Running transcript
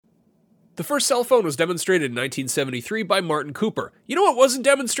The first cell phone was demonstrated in 1973 by Martin Cooper. You know what wasn't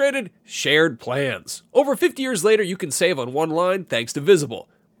demonstrated? Shared plans. Over 50 years later, you can save on one line thanks to Visible.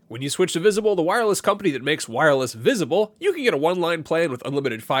 When you switch to Visible, the wireless company that makes wireless visible, you can get a one-line plan with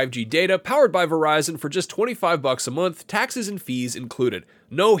unlimited 5G data powered by Verizon for just $25 a month, taxes and fees included.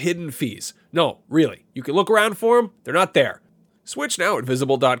 No hidden fees. No, really. You can look around for them. They're not there. Switch now at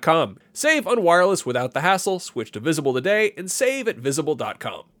Visible.com. Save on wireless without the hassle. Switch to Visible today and save at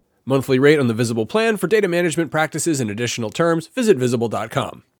Visible.com. Monthly rate on the Visible plan for data management practices and additional terms. Visit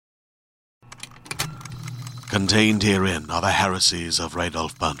Visible.com. Contained herein are the heresies of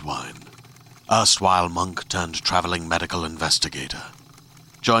Radolf Burntwine, erstwhile monk turned traveling medical investigator.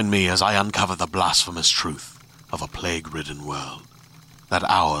 Join me as I uncover the blasphemous truth of a plague-ridden world, that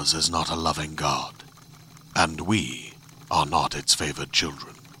ours is not a loving God, and we are not its favored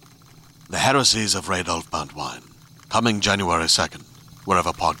children. The heresies of Radolf Burntwine, coming January 2nd,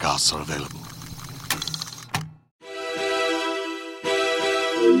 wherever podcasts are available.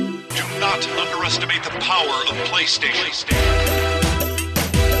 Do not underestimate the power of PlayStation.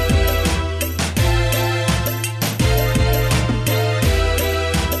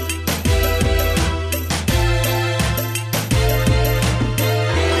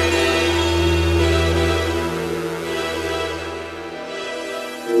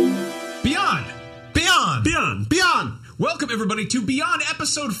 Beyond! Welcome, everybody, to Beyond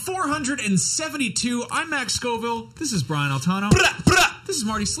episode 472. I'm Max Scoville. This is Brian Altano. This is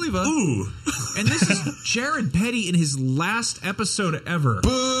Marty Sleva. Ooh. And this is Jared Petty in his last episode ever.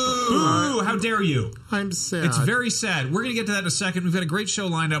 Boo! Boo! How dare you? I'm sad. It's very sad. We're going to get to that in a second. We've got a great show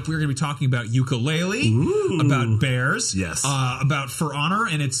lined up. We're going to be talking about ukulele, about bears, Yes. About For Honor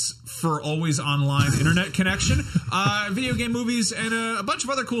and its for always online internet connection, video game movies, and a bunch of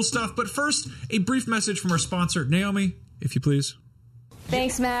other cool stuff. But first, a brief message from our sponsor, Naomi, if you please.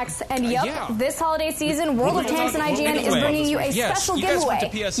 Thanks, Max. And this holiday season, World of Tanks and IGN is bringing you a special giveaway.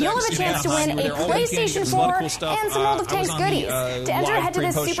 You'll have a chance to win a PlayStation 4 and some World of Tanks goodies. To enter, head to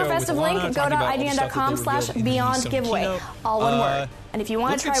this super festive link, go to IGN.com/BeyondGiveaway. All one word. And if you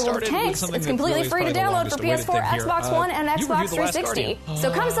want to try World of Tanks, it's completely free to download for PS4, Xbox One, and Xbox 360. So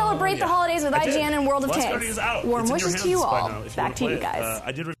come celebrate the holidays with IGN and World of Tanks. Warm wishes to you all. Back to you guys.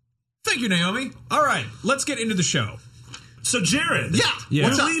 Thank you, Naomi. All right, let's get into the show. So, Jared, Yeah.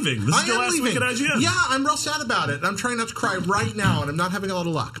 what's leaving? This is your last week at IGN. Yeah, I'm real sad about it. I'm trying not to cry right now, and I'm not having a lot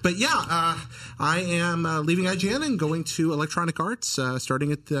of luck. But yeah, I am leaving IGN and going to Electronic Arts.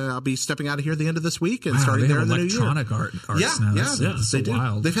 Starting at, I'll be stepping out of here at the end of this week and starting there in the new year. Electronic arts now. That's so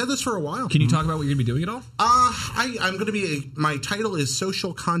wild. They've had this for a while. Can you talk about what you're going to be doing at all? I'm going to be my title is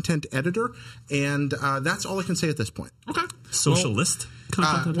social content editor, and that's all I can say at this point. Okay. Socialist?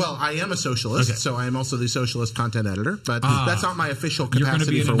 Well, I am a socialist, so I am also the socialist content editor, but that's not my official You're going to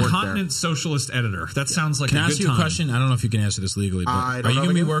capacity be for an work there. incontinent socialist editor. That sounds like Can a I good ask you time. a question? I don't know if you can answer this legally, but I are don't you know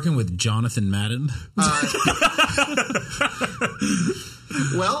going to be again. working with Jonathan Madden?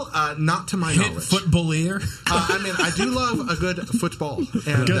 Well, not to my knowledge. Footballier? I mean, I do love a good football,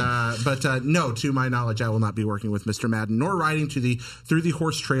 and but no, to my knowledge, I will not be working with Mr. Madden, nor riding through the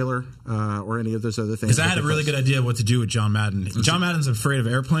horse trailer or any of those other things. Because I had a really good idea what to do with John Madden. John Madden's afraid of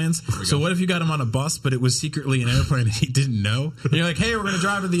airplanes, so what if you got him on a bus, but it was secretly an airplane and he didn't know? And you're like, hey, we're going to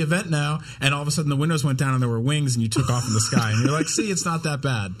drive to the event now, and all of a sudden the windows went down and there were wings and you took off in the sky, and you're like, see, it's not that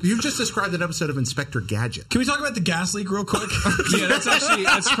bad. You've just described an episode of Inspector Gadget. Can we talk about the gas leak real quick? Yeah,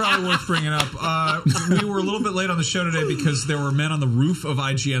 that's probably worth bringing up. We were a little bit late on the show today because there were men on the roof of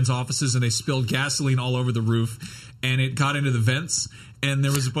IGN's offices and they spilled gasoline all over the roof and it got into the vents. And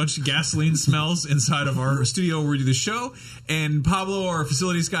there was a bunch of gasoline smells inside of our studio where we do the show. And Pablo, our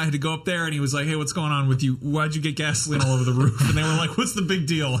facilities guy, had to go up there and he was like, hey, what's going on with you? Why'd you get gasoline all over the roof? And they were like, what's the big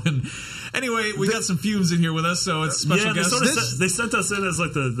deal? And anyway, we got some fumes in here with us, so it's special guests. They sent us in as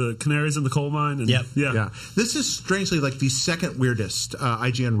like the canaries in the coal mine. And, Yeah. This is strangely like the second weirdest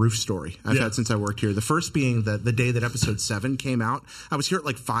IGN roof story I've had since I worked here. The first being the day that episode 7 came out. I was here at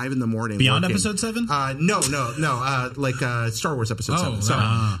like 5 in the morning. Beyond working. episode 7? No. Like Star Wars episode 7.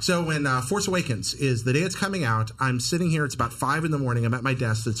 So when Force Awakens is the day it's coming out, I'm sitting here. It's about 5 in the morning. I'm at my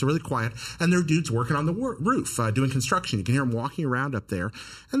desk. It's really quiet. And there are dudes working on the roof doing construction. You can hear them walking around up there.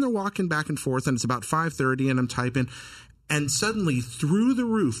 And they're walking back and forth. And it's about 5:30 and I'm typing. And suddenly through the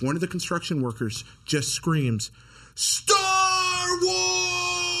roof, one of the construction workers just screams, Star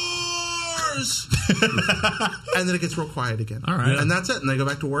Wars! And then it gets real quiet again. All right. And that's it. And they go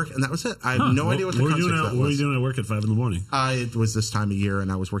back to work, and that was it. I have no idea what the context of that What were was. you doing at work at 5 in the morning? It was this time of year,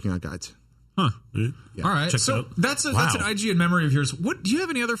 and I was working on guides. Huh. Yeah. All right. Check So that's an IGN memory of yours. What do you have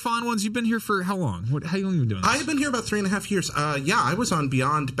any other fun ones? You've been here for how long? How long have you been doing this? I've been here about 3.5 years. I was on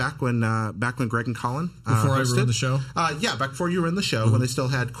Beyond back when Greg and Colin before hosted. I ruined the show. Back before you were in the show, when they still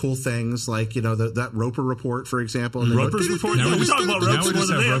had cool things like that Roper Report, for example. And Roper's Report. Now we talk about Roper more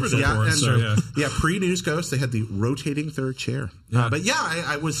than they ever did. Pre-News Ghost, they had the rotating third chair.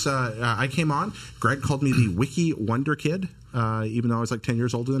 I came on. Greg called me the Wiki Wonder Kid. Even though I was like 10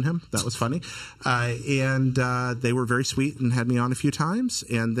 years older than him. That was funny. And they were very sweet and had me on a few times.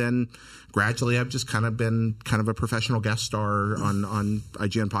 And then gradually I've just kind of been kind of a professional guest star on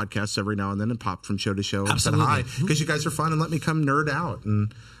IGN podcasts every now and then and pop from show to show. Absolutely. And said hi because you guys are fun and let me come nerd out.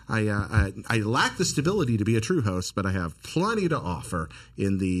 And I lack the stability to be a true host, but I have plenty to offer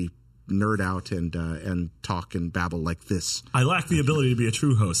in the nerd out and talk and babble like this. I lack the ability to be a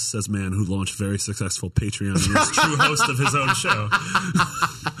true host, says man who launched very successful Patreon and is true host of his own show.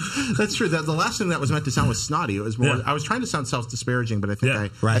 That's true. The last thing that was meant to sound was snotty. It was more. Yeah. I was trying to sound self-disparaging, but I think I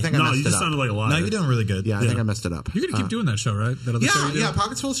think I messed it up. No, you just sounded like a liar. No, you're doing really good. Yeah, I think I messed it up. You're gonna keep doing that show, right? That other show you do? Yeah,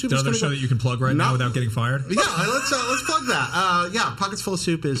 Pockets Full of Soup. That other show that you can plug now without getting fired. Yeah, let's plug that. Pockets Full of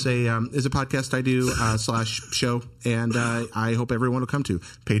Soup is a podcast I do / show, and I hope everyone will come to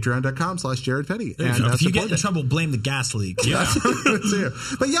patreon.com/Jared Petty. And if you get in trouble, blame the gas leak. Yeah,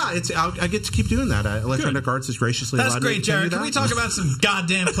 but I get to keep doing that. Electronic Arts is graciously. That's great, Jared. Can we talk about some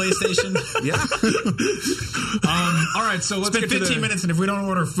goddamn PlayStation? Yeah. All right, so let's get 15 minutes, and if we don't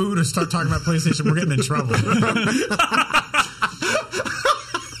order food or start talking about PlayStation, we're getting in trouble.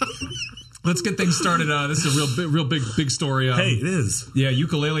 Let's get things started. This is a real big story. Hey, it is. Yeah,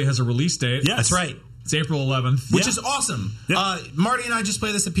 Yooka-Laylee has a release date. Yes. That's right. It's April 11th. Which is awesome. Yep. Marty and I just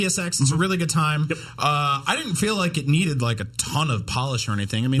played this at PSX. It's a really good time. Yep. I didn't feel like it needed like a ton of polish or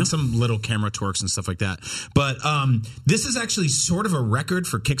anything. I mean, some little camera twerks and stuff like that. But this is actually sort of a record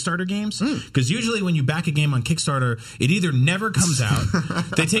for Kickstarter games. Because usually when you back a game on Kickstarter, it either never comes out,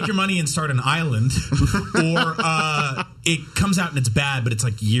 they take your money and start an island, or it comes out and it's bad, but it's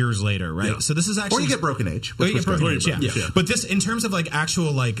like years later, right? Yeah. So this is actually... Or you get Broken Age. Yeah. But this, in terms of like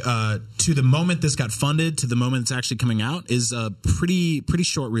actual like to the moment this got funded to the moment it's actually coming out is a pretty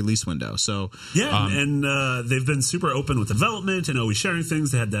short release window. So and they've been super open with development and always sharing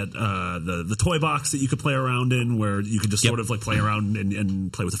things. They had that the toy box that you could play around in, where you could just sort of like play around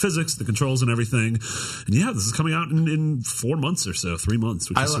and play with the physics, the controls, and everything. And this is coming out in 4 months or so, 3 months,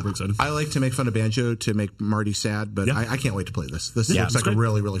 which is super exciting. I like to make fun of Banjo to make Marty sad, but I can't wait to play this. This looks like a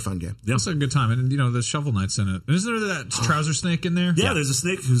really, really fun game. Yeah, it's a good time, and the Shovel Knight's in it. Isn't there that Trouser Snake in there? Yeah, there's a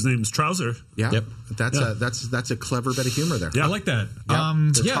snake whose name's Trouser. Yeah, that's a clever bit of humor there. Yeah. I like that.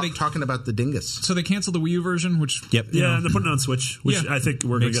 Talking about the dingus. So they canceled the Wii U version, which and they're putting it on Switch, which I think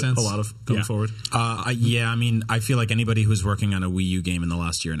we're going to get a lot of going forward. I mean, I feel like anybody who's working on a Wii U game in the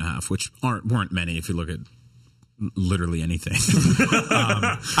last year and a half, which weren't many if you look at literally anything.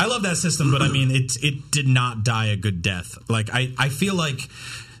 I love that system, but I mean, it did not die a good death. Like I feel like,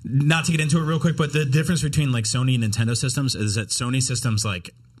 not to get into it real quick, but the difference between like Sony and Nintendo systems is that Sony systems,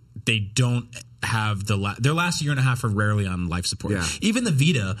 like, they don't have their last year and a half are rarely on life support. Yeah. Even the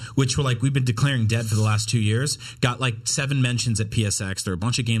Vita, which we've been declaring dead for the last 2 years, got like 7 mentions at PSX. There are a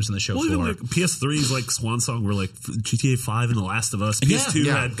bunch of games on the show floor. Even like PS3's like Swan Song were like GTA 5 and The Last of Us. PS2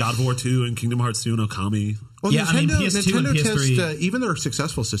 had God of War 2 and Kingdom Hearts 2 and Okami. Well, Nintendo and PS3, even their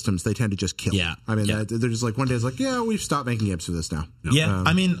successful systems, they tend to just kill. Yeah, I mean, they're just like one day it's like, we've stopped making games for this now. Yeah,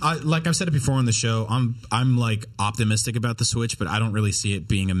 I mean, like I've said it before on the show, I'm like optimistic about the Switch, but I don't really see it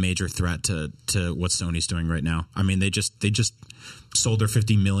being a major threat to what Sony's doing right now. I mean, they just sold their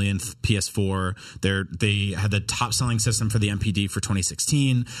 50 millionth PS4. They had the top selling system for the MPD for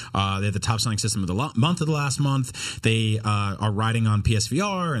 2016. They had the top selling system of the month of the last month. They are riding on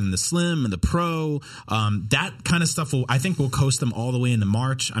PSVR and the Slim and the Pro. That kind of stuff I think will coast them all the way into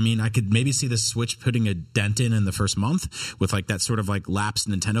March. I mean, I could maybe see the Switch putting a dent in the first month with like that sort of like lapsed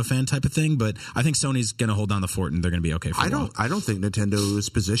Nintendo fan type of thing. But I think Sony's going to hold down the fort and they're going to be okay for a while. I don't think Nintendo is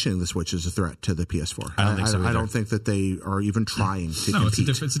positioning the Switch as a threat to the PS4. I don't think so either. I don't think that they are even trying to compete.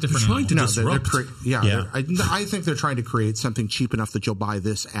 It's a different animal. I think they're trying to create something cheap enough that you'll buy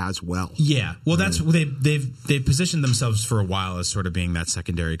this as well. Yeah, well, that's they've positioned themselves for a while as sort of being that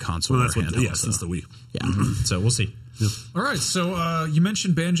secondary console. Well, that's since the Wii. Yeah, so we'll see. Yeah. All right, so you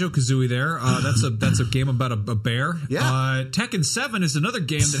mentioned Banjo-Kazooie there. That's a game about a bear. Yeah. Tekken 7 is another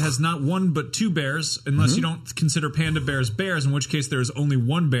game that has not one but 2 bears, unless you don't consider Panda Bears bears, in which case there is only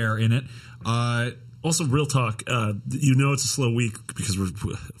 1 bear in it. Also, real talk, it's a slow week because we're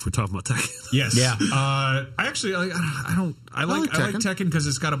talking about Tekken. Yes. Yeah. I like Tekken because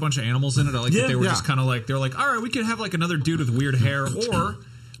it's got a bunch of animals in it. I like that they were just kind of like, they're like, all right, we could have like another dude with weird hair, or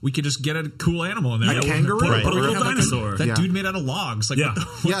we could just get a cool animal in there. A kangaroo? Put a little dinosaur. That dude made out of logs. Like, Yeah.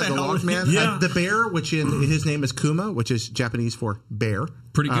 The log man. Yeah. The bear, which his name is Kuma, which is Japanese for bear.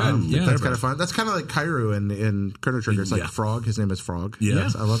 Pretty good. That's kind of fun. That's kind of like Kairu in Chrono Trigger. It's like Frog. His name is Frog. Yeah.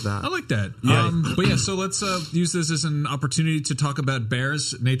 I love that. I like that. Yeah. But yeah, so let's use this as an opportunity to talk about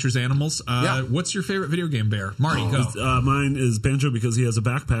bears, nature's animals. What's your favorite video game bear? Marty, go. Mine is Banjo because he has a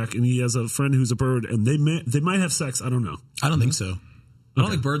backpack and he has a friend who's a bird, and they might have sex. I don't know. I don't think so. I don't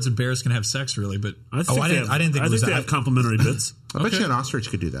think birds and bears can have sex, really, but I didn't think they have complementary bits. I bet you an ostrich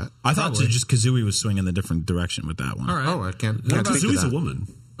could do that. I thought just Kazooie was swinging the different direction with that one. all right. Oh, I can't. Kazooie's a woman.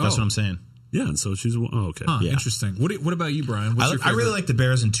 That's what I'm saying. Yeah, and so she's okay. Yeah. Interesting. What about you, Brian? What's your I favorite? really like the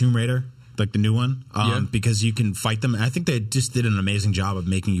bears in Tomb Raider, like the new one, because you can fight them. And I think they just did an amazing job of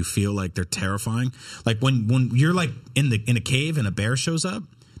making you feel like they're terrifying. Like when you're like in a cave and a bear shows up,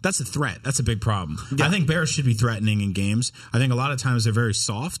 that's a threat. That's a big problem. Yeah. I think bears should be threatening in games. I think a lot of times they're very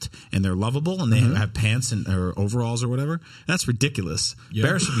soft and they're lovable and they have pants or overalls or whatever. That's ridiculous. Yeah.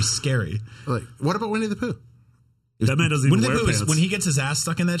 Bears should be scary. Like, what about Winnie the Pooh? That man doesn't even wear pants. When he gets his ass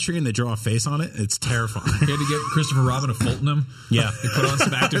stuck in that tree and they draw a face on it, it's terrifying. He had to get Christopher Robin to Fulton him. Yeah. He put on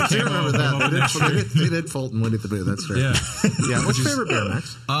some active camo. Remember that. They did Fulton Winnie the Pooh. That's true. Yeah. What's your favorite bear,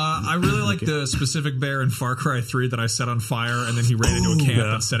 Max? I really like the specific bear in Far Cry 3 that I set on fire, and then he ran into a camp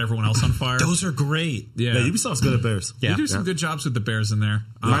and set everyone else on fire. Those are great. Yeah. Ubisoft's good at bears. They do some good jobs with the bears in there.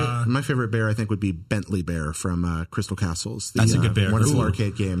 My favorite bear, I think, would be Bentley Bear from Crystal Castles. That's a good bear. Wonderful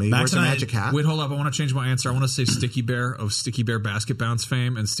arcade game. He wears a magic hat. Wait, hold up. I want to change my answer. I want to say Sticky Bear of Sticky Bear Basket Bounce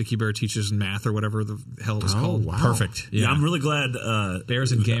fame and Sticky Bear Teaches Math or whatever the hell it was called. Wow. Perfect. Yeah, I'm really glad.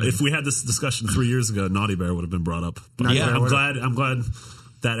 Bears and gaming. If we had this discussion 3 years ago, Naughty Bear would have been brought up. But I'm glad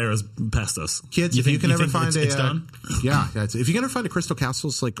that era's past us. Kids, if you can ever find it's done? if you can ever find a Crystal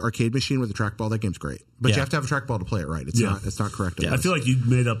Castles like arcade machine with a trackball, that game's great. But you have to have a trackball to play it right. It's not correct. I feel like you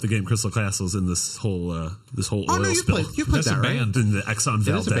made up the game Crystal Castles in this whole oil spill. You played that, right? And the Exxon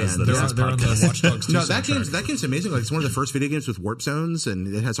Valdez. They're on the Watch Dogs 2 No, that game's amazing. Like, it's one of the first video games with warp zones,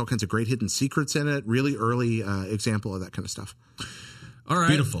 and it has all kinds of great hidden secrets in it. Really early example of that kind of stuff. All right.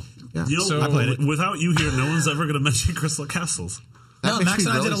 Beautiful. Yeah. I played it. Without you here, no one's ever going to mention Crystal Castles. No, Max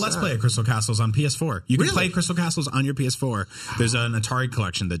and I did a Let's Play of Crystal Castles on PS4. You can play Crystal Castles on your PS4. There's an Atari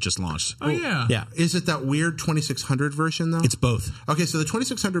collection that just launched. Oh, yeah. Yeah. Is it that weird 2600 version, though? It's both. Okay, so the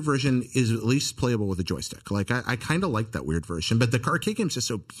 2600 version is at least playable with a joystick. Like, I kind of like that weird version, but the arcade game's just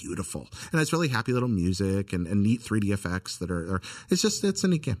so beautiful. And it's really happy little music and neat 3D effects that are it's a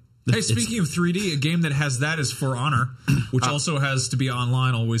neat game. Hey, speaking of 3D, a game that has that is For Honor, which also has to be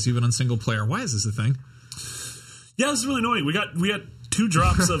online always, even on single player. Why is this a thing? Yeah, this is really annoying. We got 2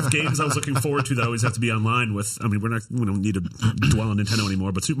 drops of games I was looking forward to that always have to be online with. I mean, we don't need to dwell on Nintendo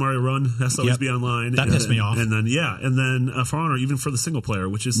anymore, but Super Mario Run has to always be online. That pissed me off. And then For Honor, even for the single player,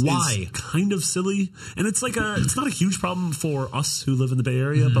 which is kind of silly. And it's like it's not a huge problem for us who live in the Bay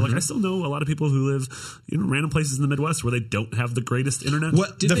Area, but like I still know a lot of people who live random places in the Midwest where they don't have the greatest internet.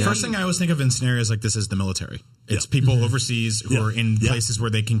 The first thing I always think of in scenarios like this is the military. It's people overseas who are in places where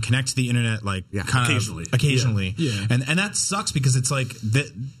they can connect to the internet, like occasionally. Yeah. And that sucks because it's like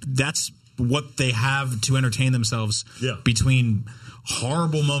that's what they have to entertain themselves between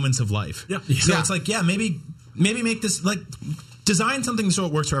horrible moments of life. Yeah. So it's like, maybe make this like design something so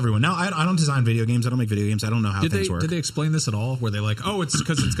it works for everyone. Now, I don't design video games. I don't make video games. I don't know how things work. Did they explain this at all? Were they like, oh, it's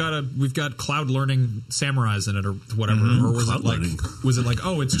because we've got cloud learning samurais in it or whatever? Or was it like,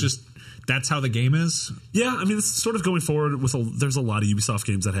 oh, it's just that's how the game is? Yeah, I mean, it's sort of going forward with there's a lot of Ubisoft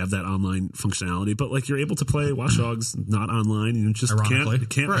games that have that online functionality, but like you're able to play Watch Dogs not online. You just can't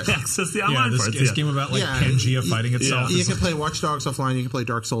access the online part. This game about Pangea fighting itself. You can play Watch Dogs offline. You can play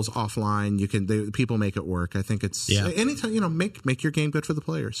Dark Souls offline. People make it work. I think it's anytime make your game good for the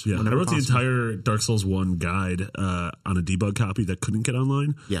players. Yeah, I wrote the entire Dark Souls 1 guide on a debug copy that couldn't get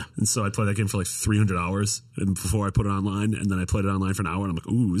online. Yeah, and so I played that game for like 300 hours before I put it online, and then I played it online for an hour, and I'm like,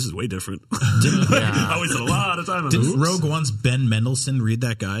 ooh, this is way different. I wasted a lot of time on this. Didn't Rogue One's Ben Mendelsohn read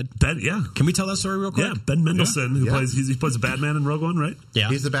that guide? Can we tell that story real quick? Yeah, Ben Mendelsohn, who plays a Batman in Rogue One, right? Yeah,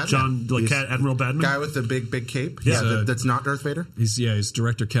 he's the Batman. Admiral Batman, guy with the big cape. Yeah, that's not Darth Vader. He's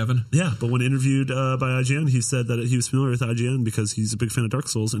director Kevin. Yeah, but when interviewed by IGN, he said that he was familiar with IGN because he's a big fan of Dark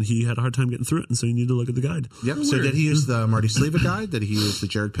Souls, and he had a hard time getting through it, and so you need to look at the guide. Yep. So did he use the Marty Sleva guide? Did he use the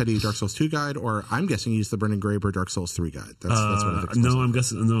Jared Petty Dark Souls 2 guide? Or I'm guessing he used the Brendan Graeber Dark Souls 3 guide. That's what I think. No, I'm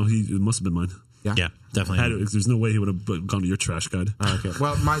guessing. No, it must have been mine. Yeah, definitely. There's no way he would have gone to your trash guide. Okay.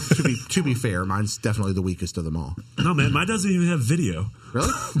 Well, mine, to be fair, mine's definitely the weakest of them all. No, man, mine doesn't even have video.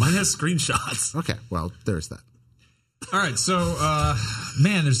 Really? Mine has screenshots. Okay. Well, there's that. All right, so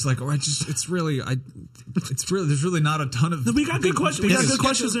man, there's like there's really not a ton of. We got good questions. We got good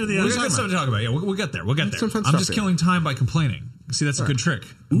questions near the end. We got stuff to talk about. Yeah, we'll get there. We'll get there. I'm just killing time by complaining. See, that's a good trick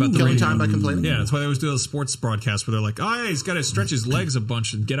about the killing radio. time by complaining. Yeah, that's why they always do those sports broadcasts where they're like, "Oh, yeah, he's got to stretch his legs a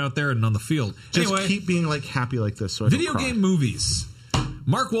bunch and get out there and on the field." Just anyway, keep being like happy like this. So video game movies.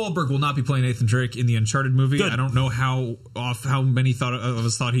 Mark Wahlberg will not be playing Nathan Drake in the Uncharted movie. Good. I don't know how many of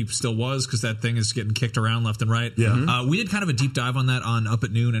us thought he still was, because that thing is getting kicked around left and right. Yeah. We did kind of a deep dive on that on Up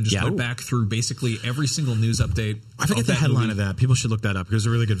at Noon and just went back through basically every single news update. I forget the headline of that. People should look that up. It was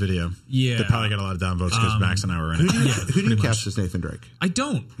a really good video. Yeah. They probably got a lot of downvotes because Max and I were in it. Who do you cast as Nathan Drake? I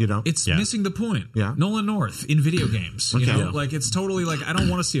don't. You don't? It's missing the point. Yeah. Nolan North in video games. Okay. You know? Yeah. Like, it's totally like, I don't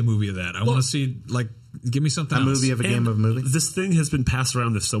want to see a movie of that. I want to see, like, give me something else. Movie of a game of a movie. This thing has been passed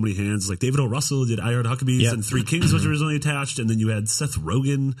around with so many hands. Like David O. Russell did I Heart Huckabees, and Three Kings was originally attached, and then you had Seth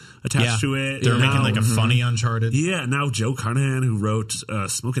Rogen attached to it. They were making like a funny Uncharted. Yeah, now Joe Carnahan, who wrote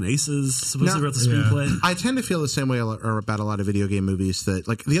Smoking Aces, supposedly wrote the screenplay. I tend to feel the same way about a lot of video game movies. That,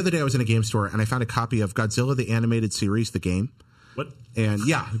 like, the other day I was in a game store and I found a copy of Godzilla the Animated Series, the game. What? And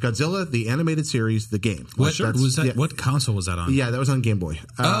Godzilla the Animated Series, the game. What was that? Yeah. What console was that on? Yeah, that was on Game Boy.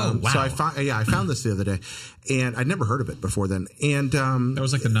 Wow! So I found this the other day, and I'd never heard of it before then. And that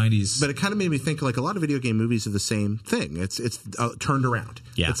was like the 90s. But it kind of made me think, like, a lot of video game movies are the same thing. It's turned around.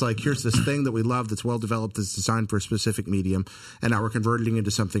 Yeah. It's like, here's this thing that we love that's well developed, that's designed for a specific medium, and now we're converting it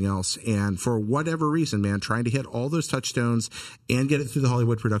into something else. And for whatever reason, man, trying to hit all those touchstones and get it through the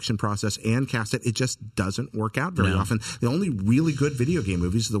Hollywood production process and cast it just doesn't work out very often. The only really good video game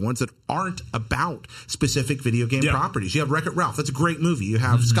movies are the ones that aren't about specific video game properties. You have Wreck-It Ralph. That's a great movie. You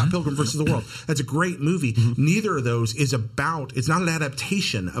have Scott Pilgrim vs. the World. That's a great movie. Neither of those is about, it's not an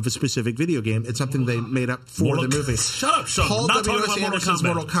adaptation of a specific video game. It's something they made up for the movie. Shut up, Sean. Paul Not W.S. talking about Anderson's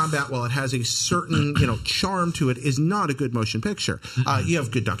Mortal Kombat, while it has a certain charm to it, is not a good motion picture. You have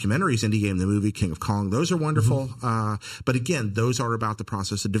good documentaries, Indie Game, the movie, King of Kong. Those are wonderful. But again, those are about the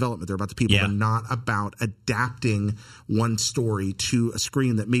process of development. They're about the people. They're not about adapting one story to a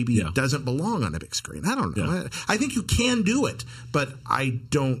screen that maybe doesn't belong on a big screen. I don't know. I think you can do it, but I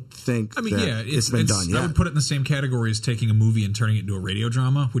don't think it's been done yet. I would put it in the same category as taking a movie and turning it into a radio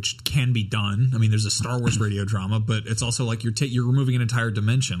drama, which can be done. I mean, there's a Star Wars radio drama, but it's also like you're removing an entire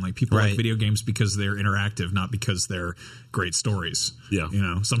dimension. Like, people like video games because they're interactive, not because they're great stories. Yeah.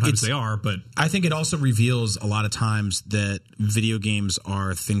 Sometimes they are, but I think it also reveals a lot of times that video games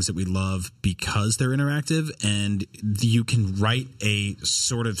are things that we love because they're interactive, and you can write a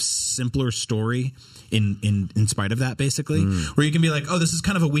sort of simpler story in spite of that, basically, where you can be like, oh, this is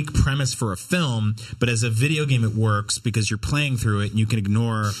kind of a weak premise for a film, but as a video game it works because you're playing through it and you can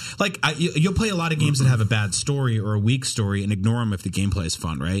ignore, like, you'll play a lot of games that have a bad story or a weak story and ignore them if the gameplay is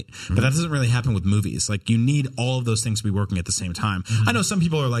fun, right? But that doesn't really happen with movies. Like, you need all of those things to be working at the same time. I know some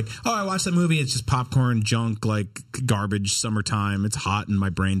people are like, oh, I watched that movie, it's just popcorn, junk, like garbage, summertime, it's hot and my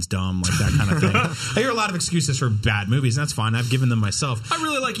brain's dumb, like that kind of thing. I hear a lot of excuses for bad movies, and that's fine. I've given them myself. I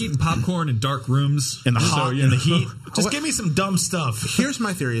really like eating popcorn in dark rooms. In the hot, in the heat. Just give me some dumb stuff. Here's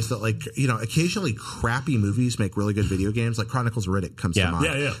my theory is that, like, occasionally crappy movies make really good video games. Like Chronicles of Riddick comes to mind.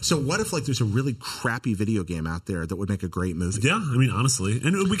 Yeah. So what if, like, there's a really crappy video game out there that would make a great movie? Yeah, I mean, honestly.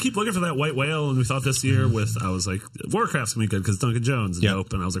 And we keep looking for that white whale, and we thought this year I was like, Warcraft's going to be good because Duncan Jones.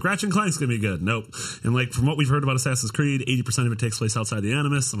 Nope. And I was like, Ratchet & Clank's going to be good. Nope. And, like, from what we've heard about Assassin's Creed, 80% of it takes place outside the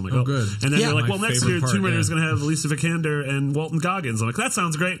Animus. And I'm like, good. And then they're like, well, next year, Tomb Raider is going to have Alicia Vikander and Walton Goggins. I'm like, that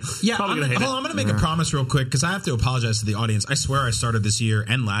sounds great. Yeah, I'm going to make a promise real quick, because I have to apologize to the audience. I swear I started this year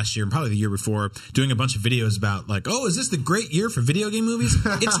and last year and probably the year before doing a bunch of videos about, like, oh, is this the great year for video game movies?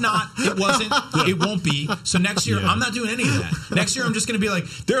 It's not. It wasn't. It won't be. So next year, I'm not doing any of that. Next year, I'm just going to be like,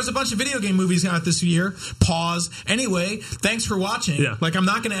 there's a bunch of video game movies out this year. Pause. Anyway, thanks for watching. Yeah. Like, I'm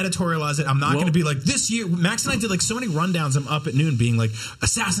not going to editorialize it. I'm not going to be like, this year, Max and I did like so many rundowns. I'm up at noon being like,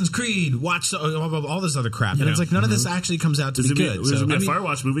 Assassin's Creed, watch all this other crap. And it's like, none of this actually comes out to be good. There's a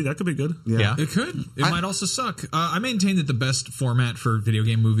Firewatch movie. That could be good. Yeah. It could. It might also suck. I maintain that the best format for video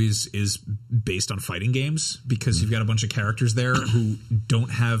game movies is based on fighting games, because you've got a bunch of characters there who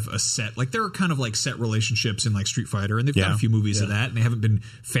don't have a set, like, there are kind of like set relationships in like Street Fighter, and they've done a few movies of that, and they haven't been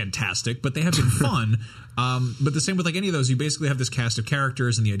fantastic, but they have been fun. But the same with like any of those, you basically have this cast of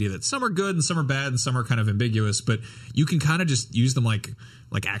characters, and the idea that some are good and some are bad and some are kind of ambiguous, but you can kind of just use them like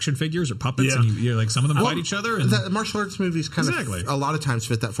action figures or puppets, and you're like, some of them fight each other. And the martial arts movies kind of a lot of times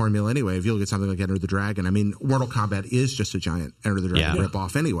fit that formula anyway. If you look at something like Enter the Dragon, I mean, Mortal Kombat is just a giant Enter the Dragon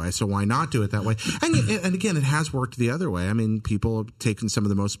ripoff anyway, so why not do it that way? And again, it has worked the other way. I mean, people have taken some of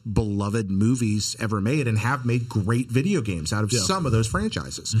the most beloved movies ever made and have made great video games out of some of those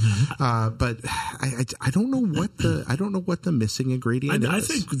franchises. But I don't know what the missing ingredient is. I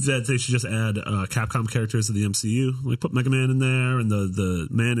think that they should just add Capcom characters to the MCU, like put Mega Man in there and the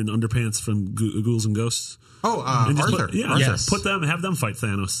man in underpants from Ghouls and Ghosts. Arthur. Put them, have them fight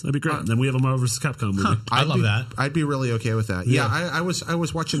Thanos. That'd be great. Then we have a Marvel vs. Capcom movie. I love that. I'd be really okay with that. Yeah, I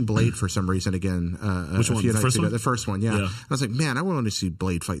was watching Blade for some reason again. Which one? The first one? The first one, yeah. I was like, man, I want to see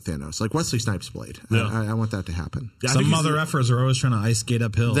Blade fight Thanos, like Wesley Snipes' Blade. I want that to happen. Yeah, some mother effers are always trying to ice skate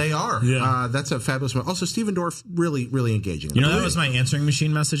uphill. They are. Yeah. That's a fabulous one. Also, Stephen Dorff really, really engaging. You know, that was my answering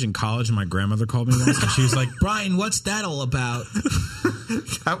machine message in college, and my grandmother called me once, and she was like, "Brian, what's that all about?"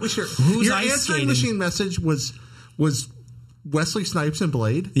 That was your answering machine message was Wesley Snipes and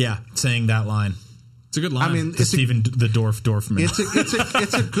Blade? Yeah, saying that line. It's a good line. I mean, it's Stephen the Dorfman.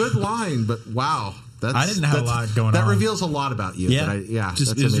 It's a good line, but wow. I didn't have a lot going on. That reveals a lot about you. Yeah,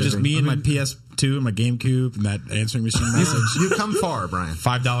 it's just me and my PS2 and my GameCube and that answering machine message. You come far, Brian.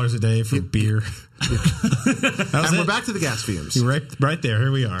 $5 a day for beer. And we're back to the gas fumes. Right there.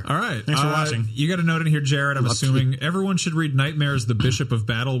 Here we are. All right. Thanks for watching. You got a note in here, Jared. I'm assuming everyone should read Nightmares, the Bishop of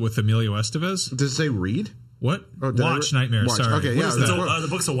Battle with Emilio Estevez. Does it say read? What? Watch Nightmares. Watch. Sorry. Okay, the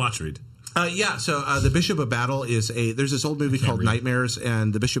book's a watch read. So the Bishop of Battle there's this old movie called Nightmares,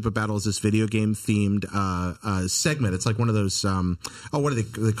 and the Bishop of Battle is this video game themed segment. It's like one of those what do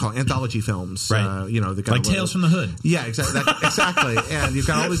they call it? Anthology films, right? Like Tales from the Hood. Yeah, exactly. And you've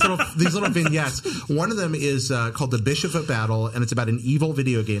got all these little vignettes. One of them is called the Bishop of Battle, and it's about an evil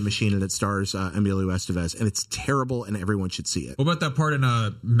video game machine, and it stars Emilio Estevez, and it's terrible, and everyone should see it. What about that part in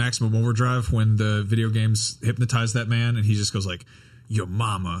Maximum Overdrive when the video games hypnotize that man, and he just goes like, "Your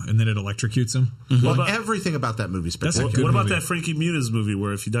mama," and then it electrocutes him? Well, everything about that movie is spectacular. What about that Frankie Muniz movie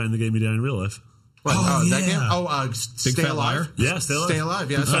where if you die in the game, you die in real life? That game? Stay Alive? Yeah, Stay Alive. Stay Alive,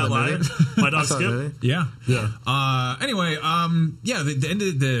 yeah. Fat Liar. My dog Skip. Yeah. Anyway, the end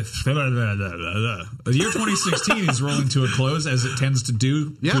of the year 2016 is rolling to a close, as it tends to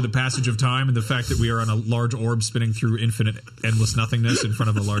do through the passage of time, and the fact that we are on a large orb spinning through infinite, endless nothingness in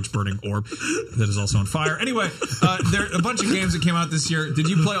front of a large burning orb that is also on fire. Anyway, there are a bunch of games that came out this year. Did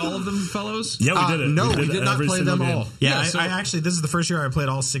you play all of them, fellows? Yeah, we did it. No, we did not play them all. Yeah, I actually, this is the first year I played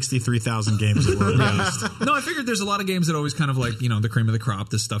all 63,000 games that were released. No, I figured there's a lot of games that always kind of like, the cream of the crop,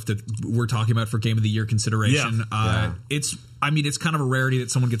 the stuff that we're talking about for Game of the Year consideration. It's kind of a rarity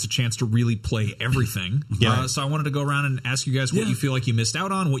that someone gets a chance to really play everything. So I wanted to go around and ask you guys what you feel like you missed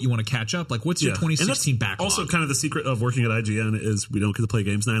out on, what you want to catch up. Like, what's your 2016 backlog? Also, kind of the secret of working at IGN is we don't get to play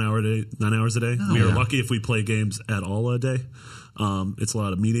games 9 hours a day. We are lucky if we play games at all a day. It's a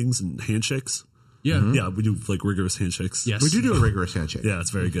lot of meetings and handshakes. Yeah, yeah, we do like rigorous handshakes. Yes, we do a rigorous handshake. Yeah, it's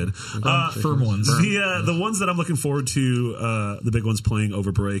very good. Firm ones. The ones that I'm looking forward to, the big ones playing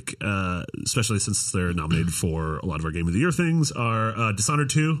over break, especially since they're nominated for a lot of our Game of the Year things, are Dishonored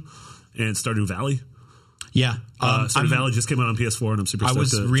 2 and Stardew Valley. Yeah. Stardew Valley just came out on PS4, and I'm super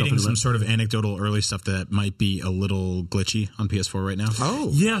stoked to jump into reading some sort of anecdotal early stuff that might be a little glitchy on PS4 right now. Oh.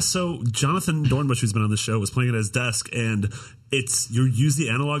 Yeah, so Jonathan Dornbush, who's been on the show, was playing at his desk, and you use the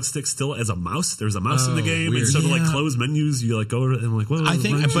analog stick still as a mouse. There's a mouse in the game, weird. and so to like close menus, you like go over it and like, well, I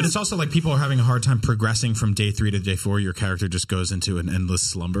think, but it's also like people are having a hard time progressing from day 3 to day 4. Your character just goes into an endless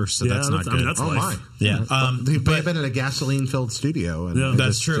slumber, so that's not good. That's life. My. Yeah, they've been in a gasoline-filled studio. And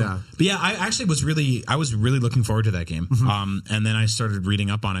that's true. Yeah. But yeah, I actually was really looking forward to that game. And then I started reading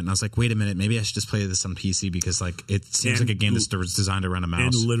up on it, and I was like, wait a minute, maybe I should just play this on PC because like it seems like a game that's designed around a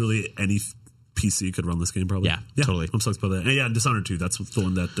mouse. And literally any PC could run this game, probably. Yeah, totally. I'm stoked about that. And yeah, Dishonored 2. That's the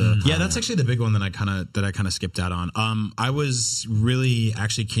one that. That's actually the big one that I kind of skipped out on. I was really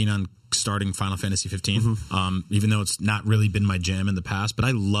actually keen on starting Final Fantasy 15, even though it's not really been my jam in the past, but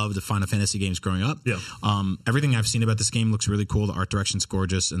I loved the Final Fantasy games growing up. Yeah. Everything I've seen about this game looks really cool. The art direction's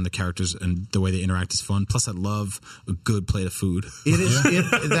gorgeous, and the characters and the way they interact is fun. Plus, I love a good plate of food.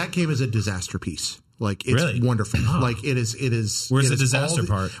 That game is a disaster piece. Like, it's really? Wonderful. Like, it is. Where's the disaster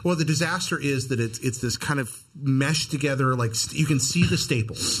part? Well, the disaster is that it's this kind of meshed together, like you can see the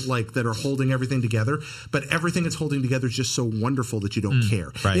staples like that are holding everything together, but everything it's holding together is just so wonderful that you don't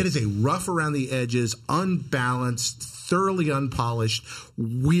care. Right. It is a rough around the edges, unbalanced, thoroughly unpolished,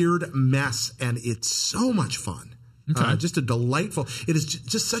 weird mess, and it's so much fun. Okay. Just a delightful. It is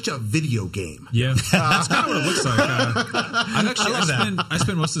just such a video game. Yeah, that's kind of what it looks like. I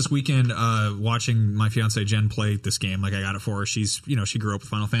spent most of this weekend watching my fiance Jen play this game. Like I got it for her. She's she grew up with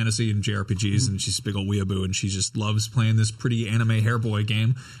Final Fantasy and JRPGs, and she's a big old weeaboo, and she just loves playing this pretty anime hair boy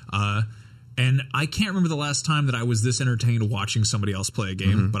game. And I can't remember the last time that I was this entertained watching somebody else play a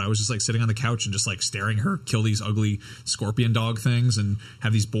game, but I was just like sitting on the couch and just like staring at her kill these ugly scorpion dog things and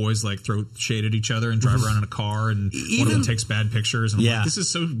have these boys like throw shade at each other and drive around in a car, and one of them takes bad pictures. And I'm like, this is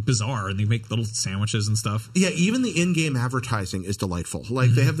so bizarre. And they make little sandwiches and stuff. Yeah, even the in-game advertising is delightful. Like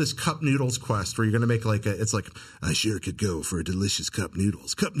they have this cup noodles quest where you're going to make like it's like, I sure could go for a delicious cup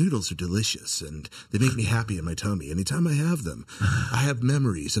noodles. Cup noodles are delicious and they make me happy in my tummy. Anytime I have them, I have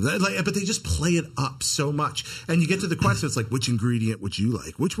memories of that. Like, but they just play it up so much, and you get to the question. It's like, which ingredient would you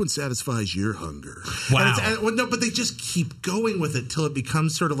like? Which one satisfies your hunger? Wow. But they just keep going with it till it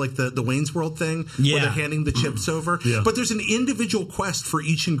becomes sort of like the Wayne's World thing, where they're handing the chips over. Yeah. But there's an individual quest for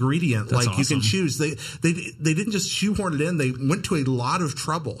each ingredient. That's like awesome. You can choose. They didn't just shoehorn it in. They went to a lot of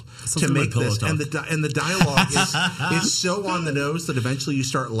trouble to make this, and the dialogue is so on the nose that eventually you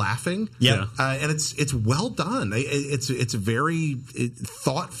start laughing. Yeah, and it's well done. It's very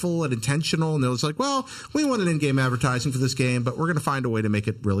thoughtful and intentional. And it's like, well, we wanted in-game advertising for this game, but we're going to find a way to make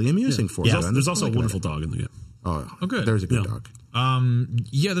it really amusing for you. There's also a wonderful dog in the game. Oh, good. There's a good dog.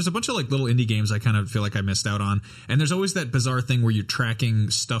 There's a bunch of like little indie games I kind of feel like I missed out on, and there's always that bizarre thing where you're tracking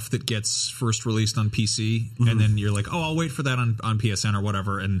stuff that gets first released on PC, and then you're like, oh, I'll wait for that on PSN or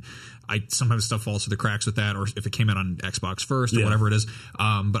whatever, and sometimes stuff falls through the cracks with that, or if it came out on Xbox first or whatever it is.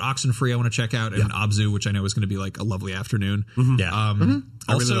 But Oxenfree I want to check out, and Abzu, which I know is going to be like a lovely afternoon.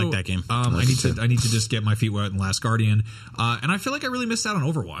 I really like that game. I need to just get my feet wet in Last Guardian, and I feel like I really missed out on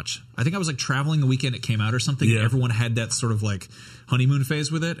Overwatch. I think I was like traveling the weekend it came out or something. And everyone had that sort of like honeymoon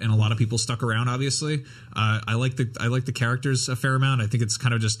phase with it, and a lot of people stuck around. Obviously, I like the characters a fair amount. I think it's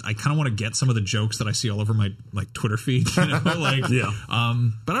kind of just I kind of want to get some of the jokes that I see all over my like Twitter feed. But I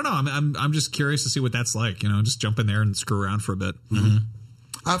don't know. I'm just curious to see what that's like. Just jump in there and screw around for a bit.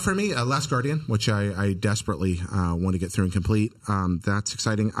 For me, Last Guardian, which I desperately want to get through and complete. That's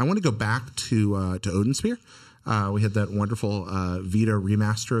exciting. I want to go back to Odin Sphere. We had that wonderful Vita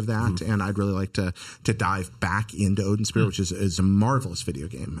remaster of that, and I'd really like to dive back into Odin Sphere, which is a marvelous video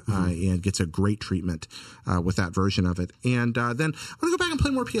game and gets a great treatment with that version of it. And then I want to go back and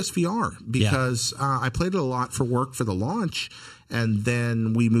play more PSVR because I played it a lot for work for the launch. And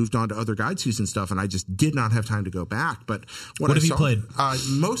then we moved on to other guide season stuff, and I just did not have time to go back. But what have you played?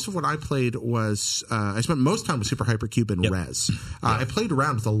 Most of what I played was I spent most time with Super Hypercube and Rez. I played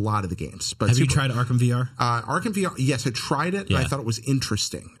around with a lot of the games. But have you tried Arkham VR? Arkham VR, yes, I tried it, and I thought it was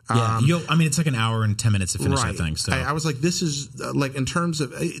interesting. It's like an hour and 10 minutes to finish that thing. So I was like, this is like in terms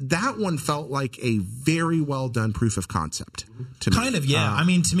of that one felt like a very well done proof of concept to me. Kind of, yeah.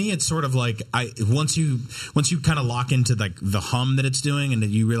 To me, it's sort of like once you kind of lock into like the hum that it's doing, and that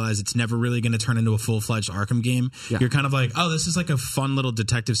you realize it's never really going to turn into a full-fledged Arkham game, you're kind of like, oh, this is like a fun little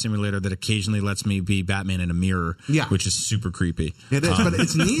detective simulator that occasionally lets me be Batman in a mirror, which is super creepy. It is, but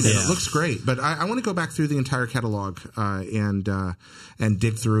it's neat. It looks great. But I want to go back through the entire catalog and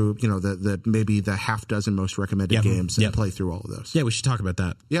dig through, the maybe the half dozen most recommended games and play through all of those. Yeah, we should talk about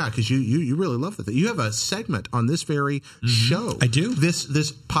that. Yeah, because you really love it. You have a segment on this very show. I do.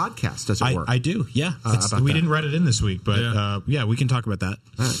 This podcast doesn't work. I do. Yeah, we didn't write it in this week, but we can talk about that.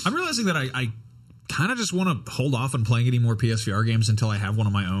 I'm realizing that I kind of just want to hold off on playing any more PSVR games until I have one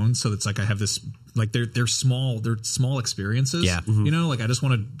of my own. So it's like I have this like they're small experiences. Yeah, like I just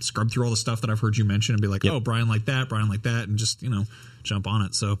want to scrub through all the stuff that I've heard you mention and be like, oh, Brian like that, and just jump on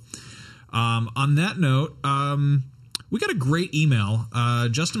it. So on that note, we got a great email.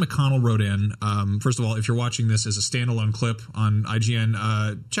 Justin McConnell wrote in. First of all, if you're watching this as a standalone clip on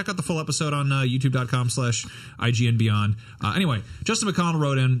IGN, check out the full episode on youtube.com/IGNBeyond. Anyway, Justin McConnell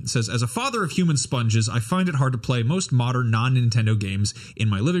wrote in, says, as a father of human sponges, I find it hard to play most modern non-Nintendo games in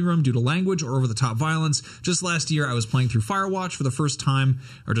my living room due to language or over-the-top violence. Just last year, I was playing through Firewatch for the first time,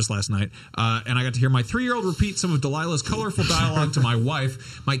 or just last night, and I got to hear my 3-year-old repeat some of Delilah's colorful dialogue to my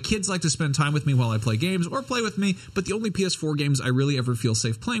wife. My kids like to spend time with me while I play games or play with me, but the only PS4 games I really ever feel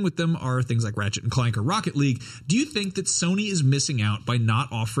safe playing with them are things like Ratchet & Clank or Rocket League. Do you think that Sony is missing out by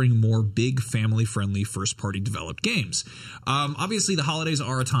not offering more big family-friendly first-party developed games? Obviously, the holidays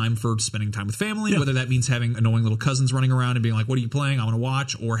are a time for spending time with family, whether that means having annoying little cousins running around and being like, what are you playing? I want to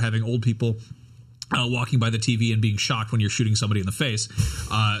watch, or having old people walking by the TV and being shocked when you're shooting somebody in the face.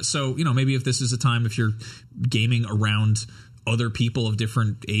 So, maybe if this is a time, if you're gaming around other people of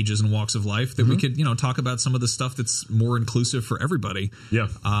different ages and walks of life, that we could, talk about some of the stuff that's more inclusive for everybody. Yeah.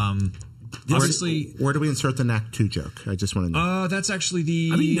 obviously, where do we insert the Knack 2 joke? I just want to know. That's actually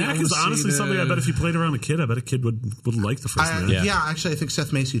the. I mean, Knack is honestly something I bet if you played around a kid, I bet a kid would like the first Knack. Yeah, actually, I think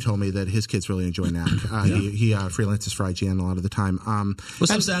Seth Macy told me that his kids really enjoy Knack. He freelances for IGN a lot of the time.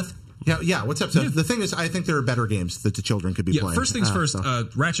 What's up, Seth? Yeah. What's up, Seth? Yeah. The thing is, I think there are better games that the children could be playing. First things first,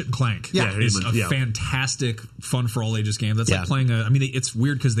 Ratchet and Clank is a fantastic, fun for all ages game. That's like playing it's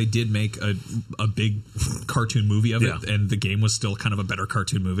weird because they did make a big cartoon movie of it, and the game was still kind of a better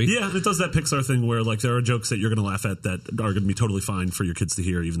cartoon movie. Yeah, it does that Pixar thing where like there are jokes that you're going to laugh at that are going to be totally fine for your kids to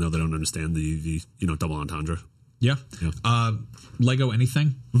hear, even though they don't understand the double entendre. Yeah. Lego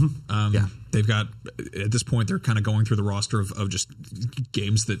anything. Mm-hmm. They've got, at this point, they're kind of going through the roster of just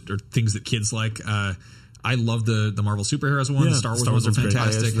games that are things that kids like. I love the Marvel superheroes one. The Star Wars ones are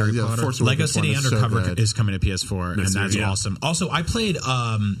fantastic. Harry Potter. Lego City Undercover is coming to PS4, and that's awesome. Also, I played.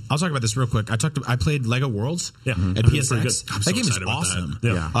 I'll talk about this real quick. I played Lego Worlds at PSX. That game is awesome.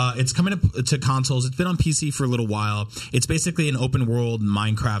 It's coming to consoles. It's been on PC for a little while. It's basically an open world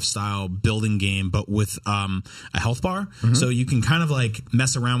Minecraft style building game, but with a health bar. Mm-hmm. So you can kind of like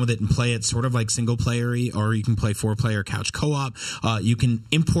mess around with it and play it sort of like single player-y, or you can play 4-player couch co-op. You can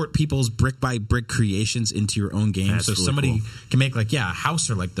import people's brick by brick creations into your own game. That's so really somebody can make like a house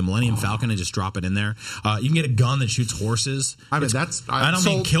or like the Millennium Falcon and just drop it in there. You can get a gun that shoots horses. I don't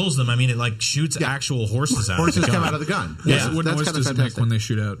mean kills them. I mean it like shoots actual horses out. Horses come out of the gun. What noise does it make when they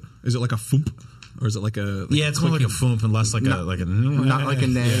shoot out? Is it like a foomp? Or is it like a it's more like a foomp and less like not like a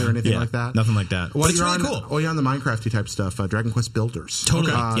neigh or anything like that. Nothing like that. Well, it's really cool. Well, you're on the Minecrafty type stuff. Dragon Quest Builders.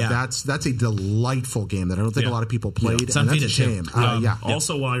 Totally. That's a delightful game that I don't think a lot of people played. It's and that's a shame.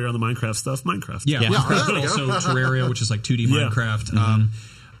 Also, while you're on the Minecraft stuff, Minecraft. Also Terraria, which is like 2D Minecraft. Mm-hmm.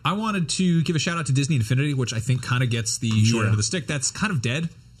 I wanted to give a shout out to Disney Infinity, which I think kind of gets the short end of the stick. That's kind of dead.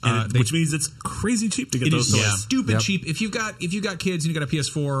 Which means it's crazy cheap to get those. It is stupid cheap. If you've got kids and you got a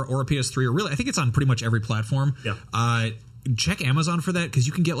PS4 or a PS3, or really, I think it's on pretty much every platform. Yeah. Check Amazon for that because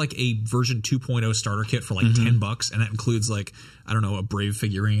you can get like a version 2.0 starter kit for like $10, and that includes like I don't know a Brave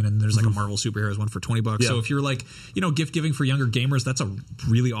figurine, and there's like a Marvel superheroes one for $20. Yeah. So if you're like gift giving for younger gamers, that's a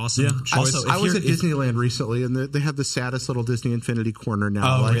really awesome choice. Also, I was at Disneyland recently, and they have the saddest little Disney Infinity corner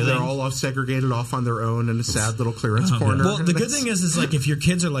now. Oh, really? They're all segregated off on their own in a sad little clearance corner. Well, the good thing is like if your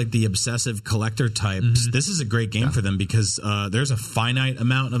kids are like the obsessive collector types, this is a great game for them because there's a finite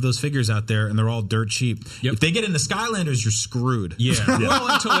amount of those figures out there, and they're all dirt cheap. Yep. If they get into Skylanders, you're screwed. Yeah. Well,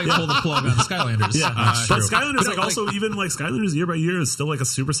 until they pull the plug on Skylanders. Yeah. But Skylanders, also even like Skylanders year by year is still like a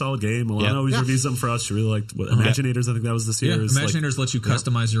super solid game. Alana always reviews them for us. She really liked Imaginators. I think that was this year. Imaginators lets you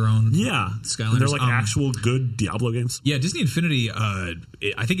customize your own. Skylanders. And they're like actual good Diablo games. Yeah, Disney Infinity. I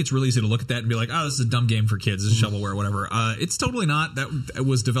think it's really easy to look at that and be like, oh, this is a dumb game for kids. This is shovelware, whatever. It's totally not. That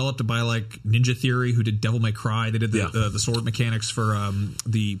was developed by like Ninja Theory, who did Devil May Cry. They did the sword mechanics for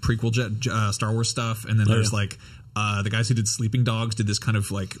the prequel Star Wars stuff, and then there's like. The guys who did Sleeping Dogs did this kind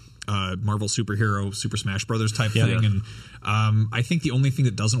of like Marvel superhero Super Smash Brothers type thing, and I think the only thing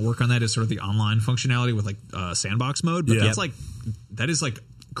that doesn't work on that is sort of the online functionality with like sandbox mode. But that's like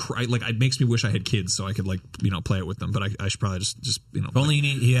it makes me wish I had kids so I could like play it with them. But I should probably just If only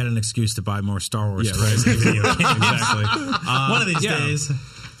he had an excuse to buy more Star Wars. Yeah, right. Video games. Exactly. One of these days.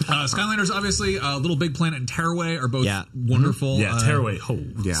 Skylanders, obviously, Little Big Planet and Tearaway are both wonderful. Yeah, Tearaway.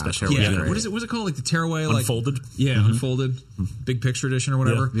 Tearaway. What is it? What's it called? Like the Tearaway, Unfolded. Unfolded, Big Picture Edition or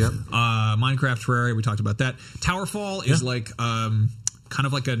whatever. Yep. Minecraft, Terraria. We talked about that. Towerfall is like kind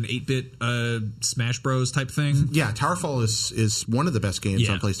of like an 8-bit Smash Bros type thing. Yeah, Towerfall is one of the best games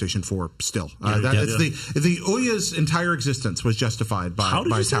on PlayStation 4 still. The Ouya's entire existence was justified by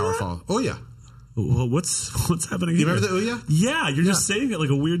Towerfall. Ouya. Well, what's happening here? You remember the Ouya? Yeah, you're just saying it like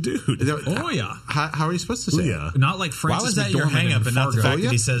a weird dude. Ouya. How are you supposed to say it? Not like Francis Why was that McDormand your hang-up and not the fact Ouya?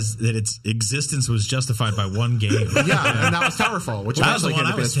 that he says that its existence was justified by one game? Yeah, and that was Towerfall, which that was the one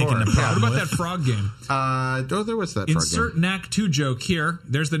I was taking the problem What about that frog game? There was that Insert frog game. Knack 2 joke here.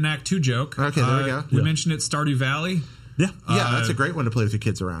 There's the Knack 2 joke. Okay, there we go. We mentioned it, Stardew Valley. Yeah. That's a great one to play with your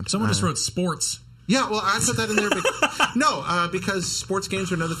kids around. Someone just wrote sports. Yeah, well, I put that in there. Because sports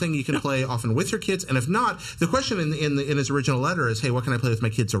games are another thing you can play often with your kids, and if not, the question in his original letter is, "Hey, what can I play with my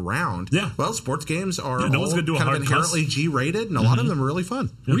kids around?" Yeah. Well, sports games are no one's gonna do a kind of hard inherently G-rated, and a lot of them are really fun.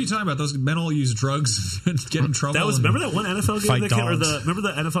 What are you talking about? Those men all use drugs and get in trouble. Remember that one NFL game remember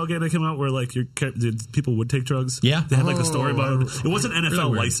the NFL game that came out where like people would take drugs? Yeah, they had like the story about it. It wasn't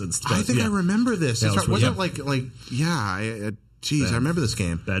NFL licensed. But, I think I remember this. It wasn't like Jeez, I remember this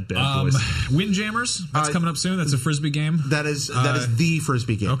game. Bad boys. Windjammers. That's coming up soon. That's a Frisbee game. That is the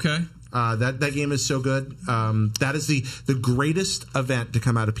Frisbee game. Okay. That game is so good. That is the greatest event to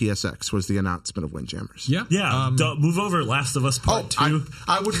come out of PSX was the announcement of Windjammers. Yeah. Move over, Last of Us Part 2.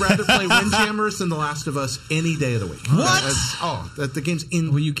 I would rather play Windjammers than The Last of Us any day of the week. What? The game's in.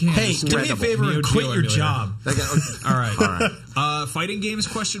 Well, you can't. Hey, do me a favor and quit your job. All right. Fighting games? ?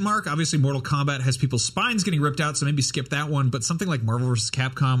 Obviously, Mortal Kombat has people's spines getting ripped out, so maybe skip that one. But something like Marvel vs.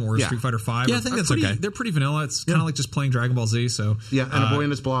 Capcom or Street Fighter V, I think that's okay. They're pretty vanilla. It's kind of like just playing Dragon Ball Z. So and A Boy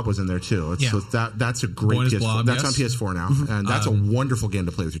and His Blob was in there too. That's a great PS4. Blob, that's on PS4 now, and that's a wonderful game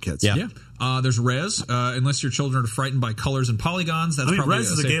to play with your kids. There's Rez. Unless your children are frightened by colors and polygons, that's probably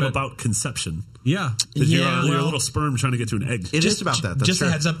Rez is a game about conception. Yeah. You're a little sperm trying to get to an egg. It is about that. That's just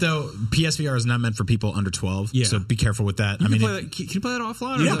a heads up, though, PSVR is not meant for people under 12, so be careful with that. Can you play that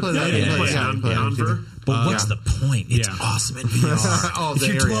offline? Yeah, play that. But what's the point? It's awesome in VR. If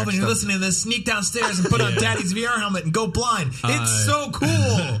you're 12 and you're listening to this, sneak downstairs and put on Daddy's VR helmet and go blind. It's so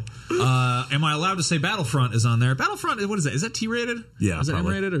cool. Am I allowed to say Battlefront is on there? Battlefront, what is that? Is that T-rated? Yeah, is it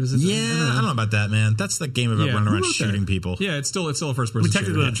M-rated? Or is it? I don't know about that, man. That's the game about running around shooting people. Yeah, it's still a first-person shooter.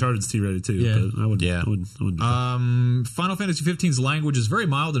 Technically, Uncharted's T-rated too. But I wouldn't. Final Fantasy 15's language is very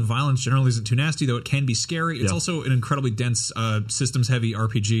mild and violence generally isn't too nasty, though it can be scary. It's also an incredibly dense, systems-heavy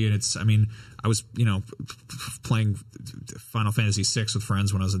RPG, and I was, playing Final Fantasy VI with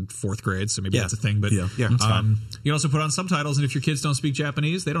friends when I was in 4th grade, so maybe that's a thing. But you can also put on subtitles, and if your kids don't speak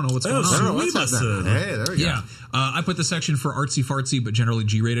Japanese, they don't know what's going on. Hey, there we go. Yeah. I put the section for artsy-fartsy but generally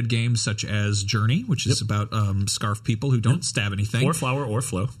G-rated games, such as Journey, which is about scarf people who don't stab anything. Or Flower or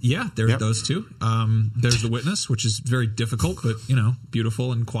Flow. Yeah, there's those two. There's The Witness, which is very difficult, but,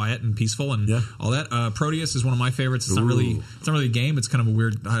 beautiful and quiet and peaceful and all that. Proteus is one of my favorites. It's not really a game. It's kind of a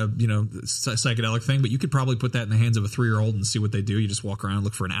weird, psychedelic thing, but you could probably put that in the hands of a 3-year-old and see what they do. You just walk around and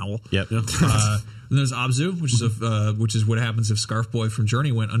look for an owl. And there's Abzu, which is what happens if Scarf Boy from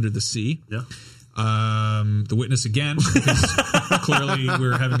Journey went under the sea. The Witness again, because clearly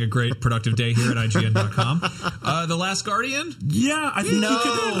we're having a great productive day here at IGN.com. The Last Guardian? Yeah, I think you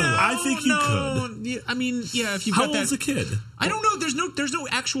could. I think you could. I mean, if you've How got that. How old's a kid? I don't know. There's no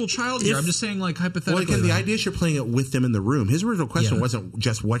actual child here. I'm just saying, like, hypothetically. Well, again, the idea is you're playing it with them in the room. His original question wasn't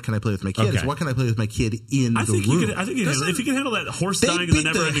just what can I play with my kid. It's what can I play with my kid in the room. I think if you can handle that horse dying in the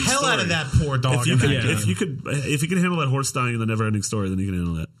never-ending story. Hell out of that poor dog. If you can handle that horse dying in the never-ending story, then you can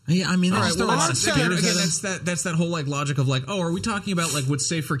handle that. Yeah, I mean, that's that whole like logic of like, are we talking about like what's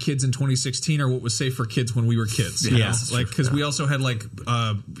safe for kids in 2016 or what was safe for kids when we were kids? Like because we also had like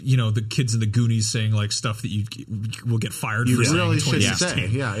the kids in the Goonies saying like stuff that you will get fired for saying in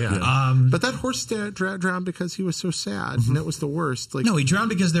 2016. But that horse drowned because he was so sad, and that was the worst. Like, no, he drowned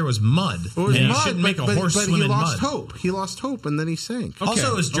because there was mud. It was mud. You shouldn't make a horse swim in mud. He lost hope, and then he sank.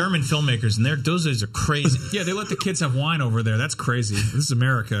 Also, it was German filmmakers, and those guys are crazy. Yeah, they let the kids have wine over there. That's crazy. This is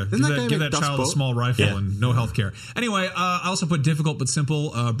America. Give that child a small rifle and no health care. Anyway, I also put difficult but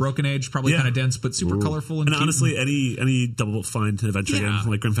simple. Broken Age, probably kind of dense but super colorful. And honestly, any Double Fine adventure game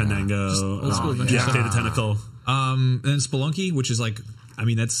like Grim Fandango, Data Tentacle. And then Spelunky, which is like, I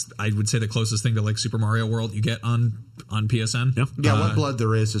mean, that's, I would say, the closest thing to like Super Mario World you get on PSN. What blood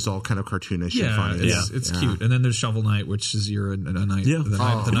there is all kind of cartoonish and funny. It's cute. And then there's Shovel Knight, which is you're a knight,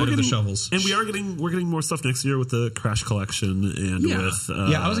 the night of the shovels. And we're getting more stuff next year with the Crash Collection and with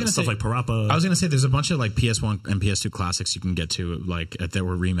I was gonna stuff say, like Parappa. I was going to say there's a bunch of like PS1 and PS2 classics you can get to like that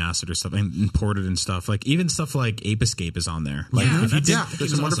were remastered or stuff and ported and stuff. Like even stuff like Ape Escape is on there. Like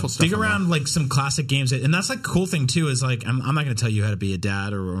there's some wonderful stuff. Dig around like some classic games, and that's like a cool thing too. Is like I'm not going to tell you how to be a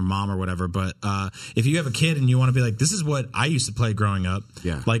dad or a mom or whatever, but if you have a kid and you want to be like, this is what I used to play growing up,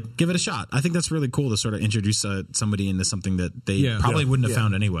 like give it a shot. I think that's really cool to sort of introduce somebody into something that they probably wouldn't have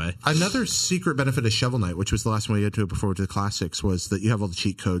found anyway. Another secret benefit of Shovel Knight, which was the last one we had to before we did the classics, was that you have all the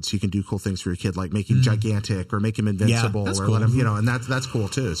cheat codes, so you can do cool things for your kid, like make him gigantic or make him invincible or let him, and that's cool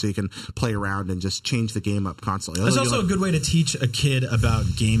too. So you can play around and just change the game up constantly. It's also a good way to teach a kid about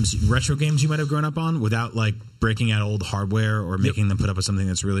retro games you might have grown up on without like breaking out old hardware or making them put up with something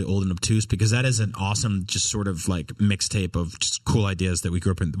that's really old and obtuse, because that is an awesome just sort of like mixtape of just cool ideas that we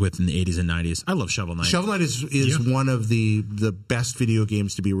grew up with in the 80s and 90s. I love Shovel Knight. Shovel Knight is one of the best video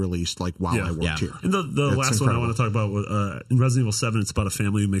games to be released while I worked here. And the last one I want to talk about in Resident Evil 7, it's about a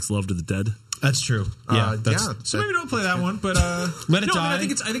family who makes love to the dead. That's true. So maybe don't play that one, but let it die. I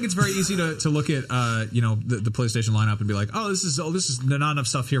think it's very easy to look at the PlayStation lineup and be like, this is not enough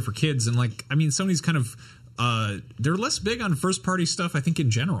stuff here for kids, and like I mean Sony's kind of they're less big on first party stuff, I think, in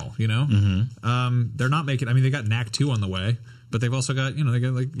general. They're not making. I mean, they got Knack 2 on the way, but they've also got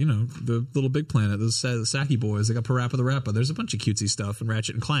the Little Big Planet, the Saki Boys. They got Parappa the Rappa. There's a bunch of cutesy stuff and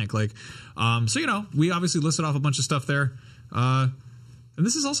Ratchet and Clank. Like, we obviously listed off a bunch of stuff there. And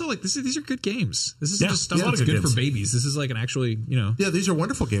this is also like these are good games. This isn't just stuff that's good for babies. This is like an actually, Yeah, these are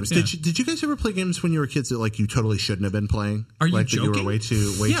wonderful games. Yeah. Did you guys ever play games when you were kids that like you totally shouldn't have been playing? Are you like, joking? That you were way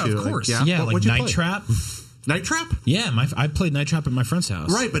too. Of course. Yeah, like Night Trap. Night Trap? Yeah, I played Night Trap at my friend's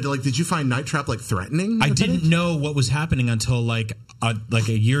house. Right, but like, did you find Night Trap like threatening? I didn't know what was happening until like a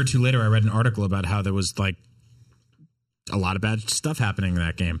year or two later. I read an article about how there was like a lot of bad stuff happening in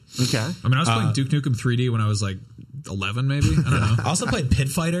that game. Okay. I mean, I was playing Duke Nukem 3D when I was like 11, maybe. I don't know. I also played Pit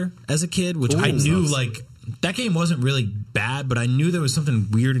Fighter as a kid, which I knew like that game wasn't really bad, but I knew there was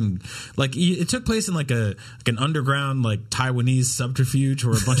something weird and like it took place in like an underground like Taiwanese subterfuge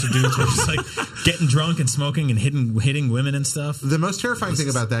where a bunch of dudes were just like getting drunk and smoking and hitting women and stuff. The most terrifying thing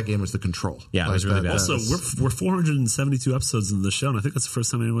about that game was the control. Yeah, it was really bad. Also, we're 472 episodes in the show, and I think that's the first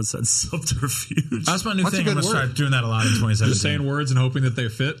time anyone said subterfuge. That's my new thing. I'm going to start doing that a lot in 2017. Just saying words and hoping that they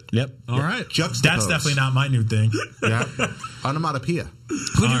fit. Yep. All right. Juxtapose. That's definitely not my new thing. Yeah. Onomatopoeia.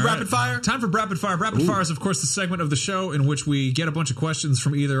 Who do Rapid Fire? Time for Rapid Fire. Rapid Fire is, of course, the segment of the show in which we get a bunch of questions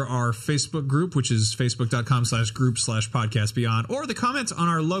from either our Facebook group, which is facebook.com/group/podcastbeyond, or the comments on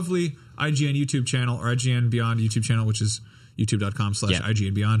our lovely IGN YouTube channel, or IGN Beyond YouTube channel, which is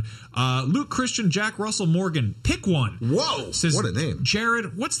youtube.com/IGN Beyond. Luke Christian, Jack Russell Morgan, pick one. Whoa, says, what a name.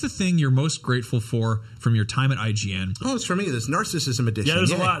 Jared, what's the thing you're most grateful for from your time at IGN? Oh, it's for me. This Narcissism edition. Yeah,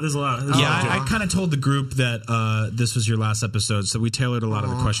 there's a lot. There's a lot. I kind of told the group that this was your last episode, so we tailored a lot of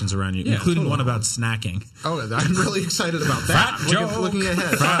the questions around you, including one about snacking. Oh, I'm really excited about that. Fat joke. Looking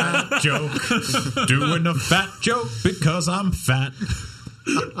ahead. Fat joke. Doing a fat joke because I'm fat.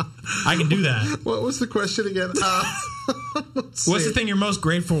 I can do that. What was the question again? What's the thing you're most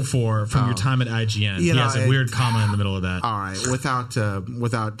grateful for from your time at IGN? He has a weird comma in the middle of that. All right, without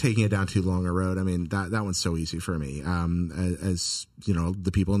taking it down too long a road, I mean that one's so easy for me. As you know,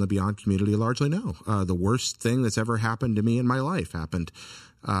 the people in the Beyond community largely know, the worst thing that's ever happened to me in my life happened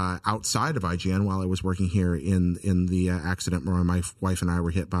outside of IGN while I was working here in the accident where my wife and I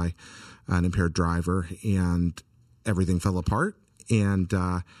were hit by an impaired driver, and everything fell apart. And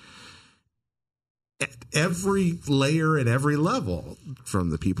at every layer and every level, from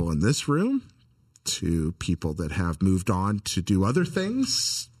the people in this room to people that have moved on to do other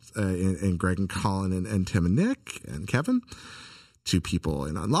things, and Greg and Colin and Tim and Nick and Kevin, to people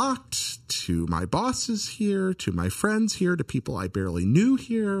in Unlocked, to my bosses here, to my friends here, to people I barely knew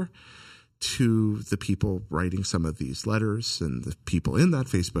here, to the people writing some of these letters and the people in that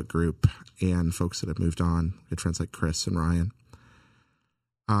Facebook group and folks that have moved on, good friends like Chris and Ryan.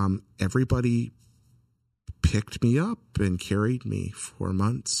 Everybody picked me up and carried me for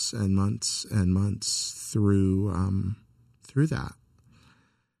months and months and months through that.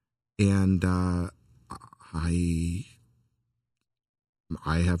 And I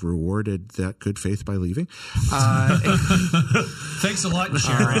have rewarded that good faith by leaving. Thanks a lot,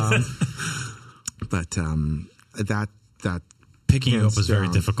 Jared. But that picking you up was very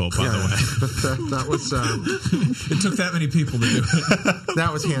difficult, by the way. That was it took that many people to do it.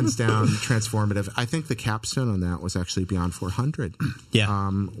 That was hands down transformative. I think the capstone on that was actually Beyond 400. Yeah.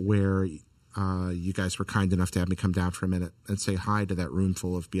 Where you guys were kind enough to have me come down for a minute and say hi to that room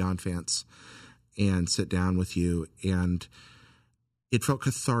full of Beyond fans and sit down with you. And it felt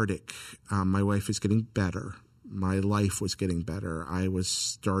cathartic. My wife is getting better. My life was getting better. I was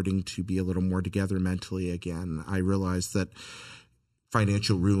starting to be a little more together mentally again. I realized that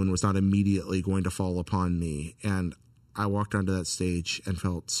financial ruin was not immediately going to fall upon me. And I walked onto that stage and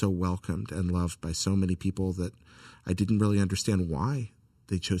felt so welcomed and loved by so many people that I didn't really understand why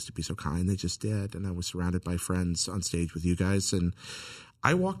they chose to be so kind. They just did. And I was surrounded by friends on stage with you guys. And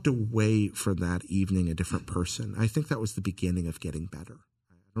I walked away from that evening a different person. I think that was the beginning of getting better.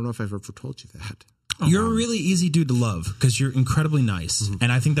 I don't know if I've ever told you that. You're a really easy dude to love because you're incredibly nice. Mm-hmm.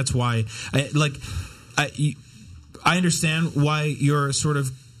 And I think that's why I understand why you're sort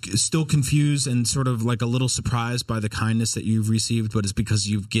of still confused and sort of like a little surprised by the kindness that you've received, but it's because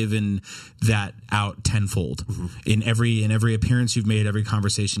you've given that out tenfold. Mm-hmm. in every appearance you've made, every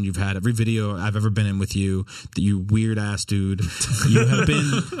conversation you've had, every video I've ever been in with you, that you weird ass dude, you have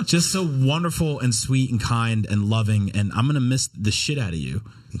been just so wonderful and sweet and kind and loving, and I'm gonna miss the shit out of you.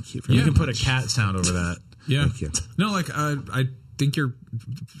 Thank you. You can put a cat sound over that. Yeah. Thank you. No, like I think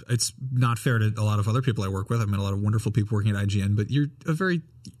it's not fair to a lot of other people I work with. I've met a lot of wonderful people working at IGN, but you're a very,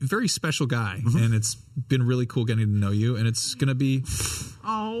 very special guy. Mm-hmm. And it's been really cool getting to know you. And it's going to be,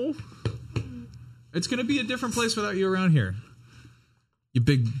 it's going to be a different place without you around here. You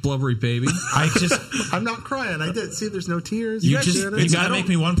big blubbery baby. I'm not crying. I did. See, there's no tears. You got to make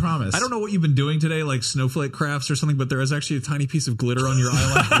me one promise. I don't know what you've been doing today, like snowflake crafts or something, but there is actually a tiny piece of glitter on your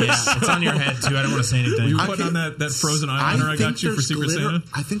eyelash. Yeah, it's on your head too. I don't want to say anything. You put on that frozen eyeliner I got you for Secret Santa?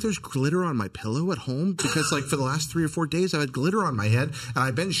 I think there's glitter on my pillow at home because, like, for the last 3 or 4 days, I've had glitter on my head, and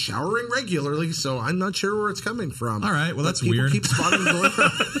I've been showering regularly, so I'm not sure where it's coming from. All right, well, that's weird. People keep spotting glitter.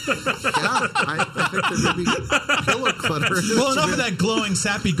 I think there may be pillow glitter. Well, enough of that glowing,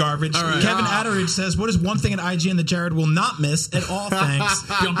 sappy garbage. Right. Kevin Atteridge says, what is one thing at IGN that Jared will not miss at all thanks?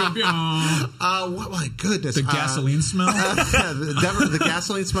 My goodness. The gasoline smell? The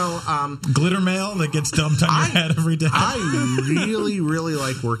gasoline smell. Glitter mail that gets dumped on your head every day. I really, really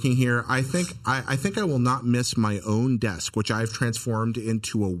like working here. I think I will not miss my own desk, which I've transformed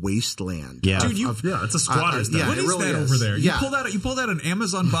into a wasteland. Yeah. Dude, it's a squatter's desk. What is really that over there? Yeah. You pulled out an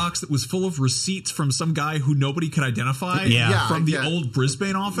Amazon box that was full of receipts from some guy who nobody could identify from the old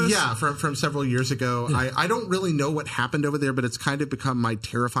Brisbane office? Yeah, from several years ago. I don't really know what happened over there, but it's kind of become my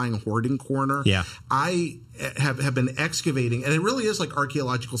terrifying hoarding corner. Yeah. I have been excavating, and it really is like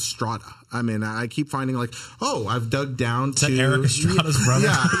archaeological strata. I mean, I keep finding I've dug down to Eric Estrada's brother.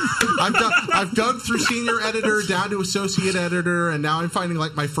 Yeah, I've dug through senior editor down to associate editor, and now I'm finding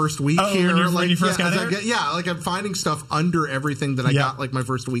my first week here. When you first got here? I'm finding stuff under everything that I got my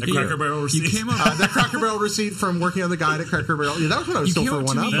first week here. Cracker Barrel receipt. You came up that Cracker Barrel receipt from working on the guide at Cracker Barrel. Yeah, that was when I was still for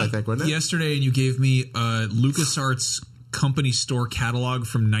one up, I think, wasn't it? Yesterday, and you gave me LucasArts company store catalog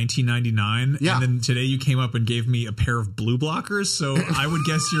from 1999. Yeah. And then today you came up and gave me a pair of blue blockers. So I would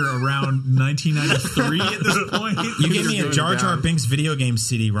guess you're around 1993 at this point. You gave me a Jar Jar Binks video game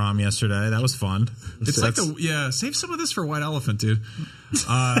CD-ROM yesterday. That was fun. It's save some of this for White Elephant, dude.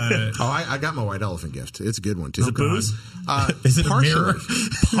 I got my White Elephant gift. It's a good one too. Is it booze? Is it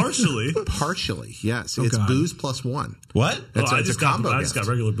partially? Partially, yes. It's booze plus one. What? I just got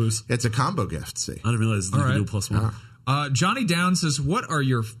regular booze. It's a combo gift. See, I didn't realize you could do plus one. Johnny Down says, what are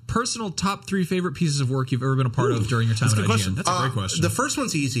your personal top 3 favorite pieces of work you've ever been a part of during your time at IGN? Question. That's a great question. The first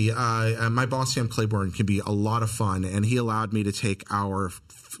one's easy. My boss, Sam Claiborne, can be a lot of fun, and he allowed me to take our...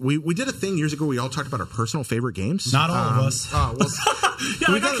 We did a thing years ago where we all talked about our personal favorite games. Not all of us.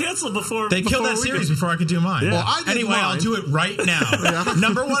 I got canceled before. They killed that series before I could do mine. Yeah. Well, anyway, I'll do it right now.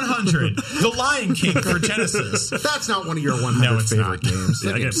 Number 100, The Lion King for Genesis. That's not one of your 100 favorite games.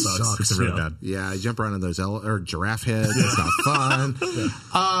 That game sucks. It's really bad. Yeah, I jump around in those giraffe heads. It's not fun.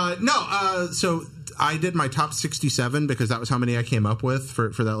 So I did my top 67 because that was how many I came up with for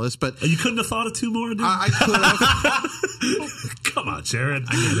that list. But you couldn't have thought of 2 more, dude? I could have. Come on, Jared.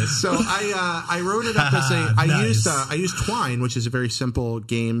 I get it. So I wrote it up as I used Twine, which is a very simple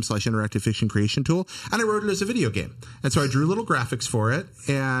game / interactive fiction creation tool, and I wrote it as a video game. And so I drew little graphics for it,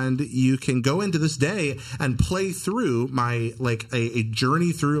 and you can go into this day and play through my a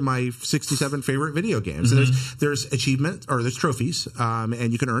journey through my 67 favorite video games. Mm-hmm. And there's achievement or there's trophies,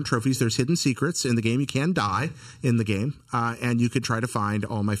 and you can earn trophies. There's hidden secrets in the game. You can die in the game, and you could try to find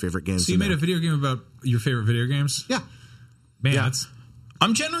all my favorite games. So you made a video game about your favorite video games? Yeah. Man, yeah.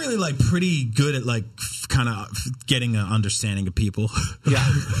 I'm generally pretty good at kind of getting an understanding of people. Yeah.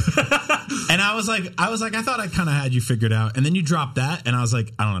 And I was like, I thought I kind of had you figured out. And then you dropped that, and I was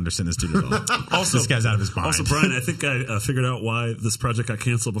like, I don't understand this dude at all. Also, this guy's out of his mind. Also, Brian, I think I figured out why this project got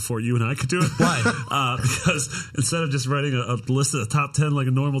canceled before you and I could do it. Why? Because instead of just writing a list of the top 10 like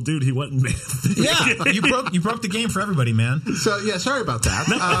a normal dude, he went and made it. Yeah, you broke the game for everybody, man. So yeah, sorry about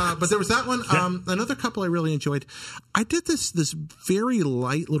that. But there was that one. Another couple I really enjoyed. I did this very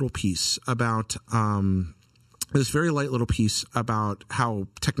light little piece about how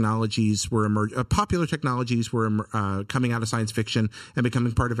technologies were popular technologies were coming out of science fiction and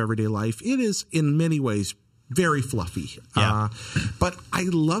becoming part of everyday life. It is in many ways very fluffy. Yeah. But I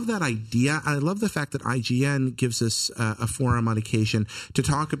love that idea. I love the fact that IGN gives us a forum on occasion to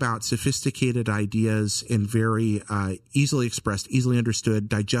talk about sophisticated ideas in very easily expressed, easily understood,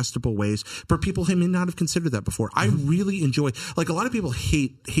 digestible ways for people who may not have considered that before. I really enjoy, a lot of people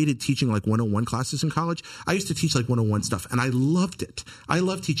hated teaching 101 classes in college. I used to teach 101 stuff, and I loved it. I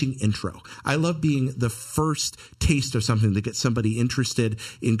love teaching intro. I love being the first taste of something that gets somebody interested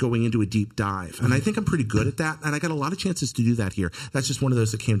in going into a deep dive. And I think I'm pretty good at that, and I got a lot of chances to do that here. That's just one of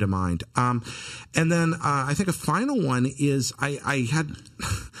those that came to mind. And then I think a final one is I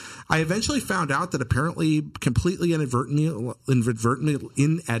eventually found out that apparently completely inadvertently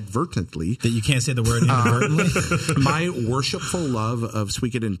that you can't say the word inadvertently. My worshipful love of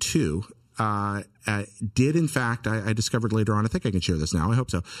Suikoden 2 did in fact, I discovered later on, I think I can share this now, I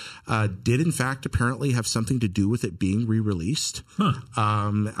hope so, did in fact apparently have something to do with it being re-released.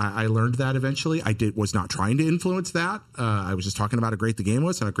 I learned that eventually. I was not trying to influence that. I was just talking about how great the game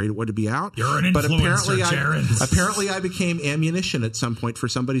was and how great it would to be out. You're an influencer, Jared. Apparently I became ammunition at some point for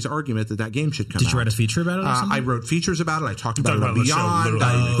somebody's argument that game should come out. Did you write a feature about it or something? I wrote features about it. I talked about it on Beyond.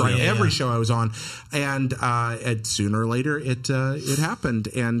 Every show I was on. And sooner or later it happened.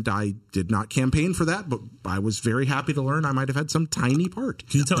 And I did not campaign for that, but I was very happy to learn I might have had some tiny part.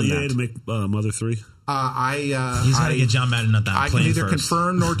 Can you tell EA to make Mother 3? He's got to get John Madden on that I plane can neither first.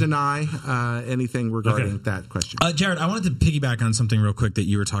 confirm nor deny anything regarding that question. Jared, I wanted to piggyback on something real quick that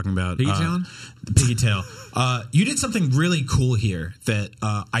you were talking about. Piggy Tail. You did something really cool here that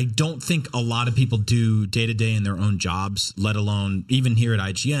I don't think a lot of people do day to day in their own jobs, let alone even here at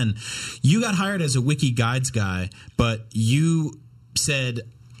IGN. You got hired as a wiki guides guy, but you said,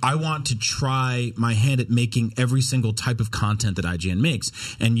 I want to try my hand at making every single type of content that IGN makes.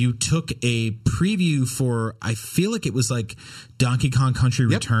 And you took a preview for, I feel like it was like Donkey Kong Country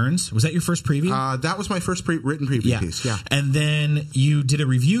Returns. Was that your first preview? That was my first written preview piece, yeah. And then you did a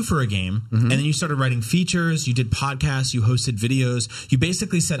review for a game, and then you started writing features, you did podcasts, you hosted videos. You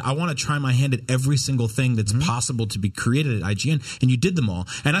basically said, I want to try my hand at every single thing that's possible to be created at IGN, and you did them all.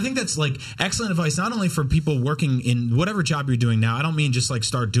 And I think that's like excellent advice, not only for people working in whatever job you're doing now. I don't mean just like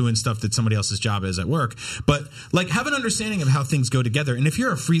start doing stuff that somebody else's job is at work, but like have an understanding of how things go together. And if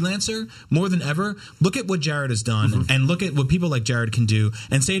you're a freelancer, more than ever, look at what Jared has done and look at what people like Jared can do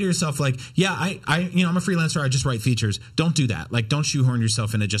and say to yourself, like, yeah, I'm a freelancer, I just write features. Don't do that. Like, don't shoehorn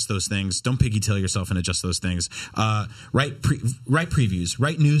yourself into just those things. Don't piggytail yourself into just those things. Write previews,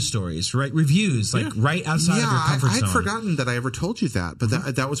 write news stories, write reviews, like right outside of your comfort zone. I'd forgotten that I ever told you that,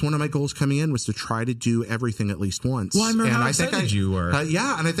 but that was one of my goals coming in, was to try to do everything at least once. Well, I remember how excited you were.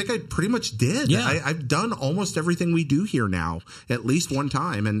 And I think I pretty much did. Yeah. I've done almost everything we do here now, at least one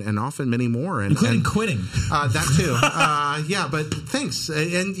time, and often many more. Including quitting. That too. But thanks.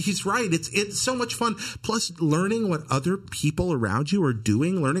 And he's right. It's so much fun. Plus, learning what other people around you are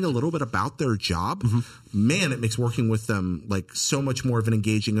doing, learning a little bit about their job, man, it makes working with them like so much more of an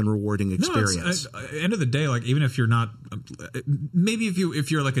engaging and rewarding experience. At the end of the day, like even if you're not, maybe if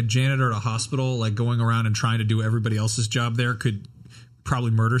you're like a janitor at a hospital, like going around and trying to do everybody else's job there could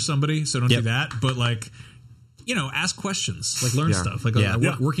probably murder somebody. So don't do that. But like, ask questions, like learn stuff. Like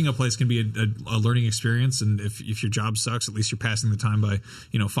working a place can be a learning experience. And if your job sucks, at least you're passing the time by,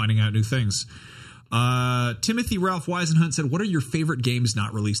 finding out new things. Timothy Ralph Weisenhunt said, what are your favorite games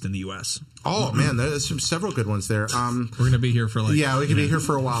not released in the U.S.? Oh, man, there's several good ones there. We're going to be here for we could be here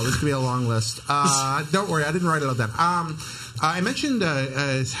for a while. This could be a long list. Don't worry, I didn't write it all down. I mentioned,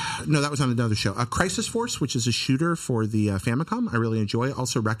 no, that was on another show, Crisis Force, which is a shooter for the Famicom. I really enjoy.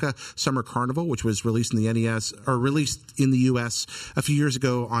 Also, Rekka Summer Carnival, which was released in the NES, or released in the U.S. a few years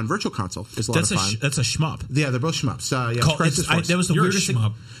ago on Virtual Console. Is a lot of fun. That's a shmup. Yeah, they're both shmups. Crisis Force. That was the weirdest thing.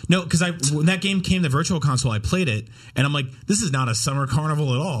 No, because when that game came to Virtual Console, I played it, and I'm like, this is not a Summer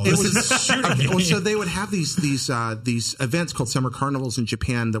Carnival at all. This is a shooting game. Well, so they would have these events called Summer Carnivals in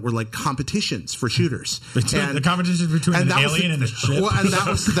Japan that were like competitions for shooters. The competition between an alien and a ship. Well, and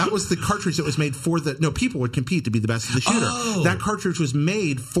that was the cartridge that was made for people would compete to be the best of the shooter. Oh. That cartridge was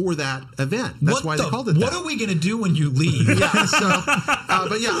made for that event. That's why they called it that. What are we going to do when you leave?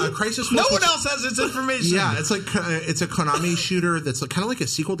 Crisis Force. No one else has this information. Yeah, it's like it's a Konami shooter that's kind of like a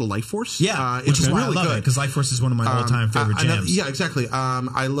sequel to Life Force. Yeah, which is why I love it, because Life Force is one of my all-time favorite jams. Yeah, exactly.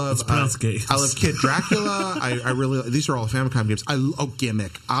 I love Kid Dracula. I really, these are all Famicom games.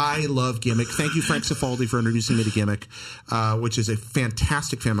 Gimmick. I love Gimmick. Thank you, Frank Cifaldi, for introducing me to Gimmick, which is a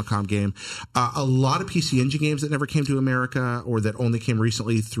fantastic Famicom game. A lot of PC Engine games that never came to America or that only came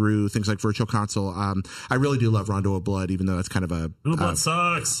recently through things like Virtual Console. I really do love Rondo of Blood, even though that's kind of a... Blood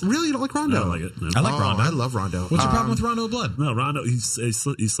sucks. Really? You don't like Rondo? I don't like it. No. I like Rondo. I love Rondo. What's your problem with Rondo of Blood? No, Rondo, he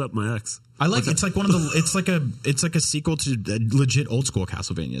slept my ex. I like it's like one of the it's like a sequel to legit old school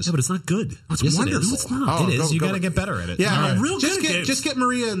Castlevanias. Yeah, but it's not good. It's yes, wonderful. It is. It's not. It is. You got to get better at it. Yeah, real good. Just get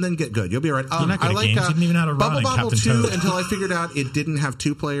Maria and then get good. You'll be all right. You're not good at games. You didn't even know how to run Bubble Bobble Captain 2 Toad. until I figured out it didn't have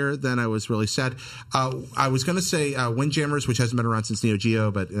 2-player. Then I was really sad. I was going to say Windjammers, which hasn't been around since Neo Geo,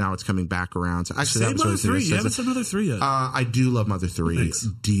 but now it's coming back around. So actually, that was Mother 3. You haven't said Mother 3 yet. I do love Mother 3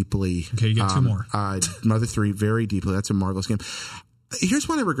 deeply. Okay, you get two more. Mother 3 very deeply. That's a marvelous game. Here's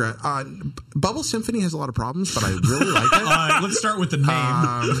one I regret. Bubble Symphony has a lot of problems, but I really like it. Let's start with the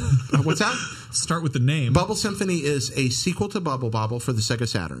name. What's that? Start with the name. Bubble Symphony is a sequel to Bubble Bobble for the Sega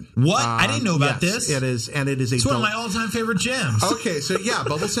Saturn. What? I didn't know about this. It is, and it is it's one of my all-time favorite jams. Okay, so yeah,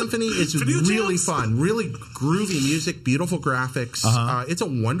 Bubble Symphony is really fun, really groovy music, beautiful graphics. It's a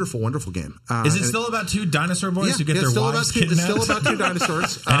wonderful, wonderful game. Is it still about two dinosaur boys who get their wives kidnapped? It's still about two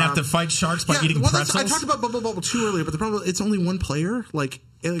dinosaurs and have to fight sharks by eating pretzels? I talked about Bubble Bobble 2 earlier, but the problem is it's only one player. Like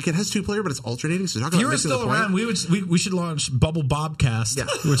it has 2 player, but it's alternating. So if you were still around, we should launch Bubble Bobcast,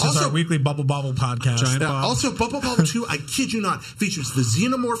 which is our weekly Bubble Bobble podcast. Also, Bubble Bobble 2, I kid you not, features the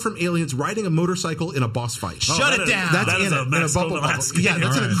Xenomorph from Aliens riding a motorcycle in a boss fight. Shut it down. That's in a Bubble Bobble. Yeah,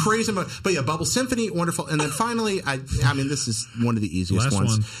 that's in a crazy. But yeah, Bubble Symphony, wonderful. And then finally, I mean, this is one of the easiest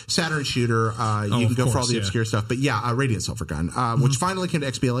ones. Saturn shooter. You can go for all the obscure stuff. But yeah, Radiant Sulfur Gun, which finally came to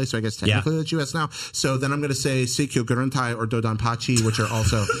XBLA, so I guess technically that's US now. So then I'm going to say Seikyo Guruntai or Dodonpachi, which are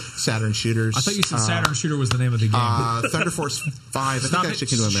also Saturn shooters. I thought you said Saturn Shooter was the name of the game. Thunder Force 5. I think I actually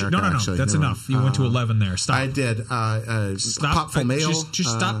came to America. No. Actually. That's enough. You went to 11 there. Stop. I did. Stop. Pop Full Mail. Just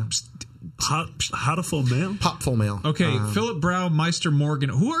stop. How to Full Mail? Pop Full Mail. Okay, Philip Braumeister Morgan.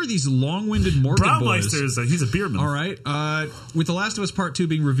 Who are these long-winded Morgan boys? Braumeister he's a beerman. All right. With The Last of Us Part 2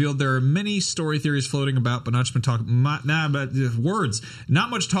 being revealed, there are many story theories floating about, but not much talk. Words. Not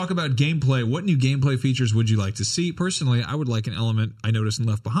much talk about gameplay. What new gameplay features would you like to see? Personally, I would like an element I noticed in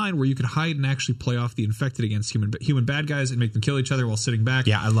Left Behind where you could hide and actually play off the infected against human bad guys and make them kill each other while sitting back.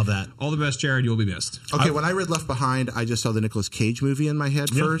 Yeah, I love that. All the best, Jared. You'll be missed. Okay, when I read Left Behind, I just saw the Nicolas Cage movie in my head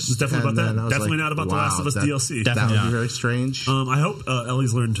first. It's definitely about that. Definitely not about The Last of Us DLC. That would be very strange. I hope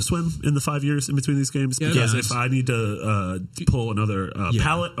Ellie's learned to swim in the 5 years in between these games, because if I need to pull another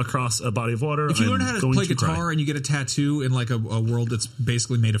pallet across a body of water, if you learn how to play guitar and you get a tattoo in like a world that's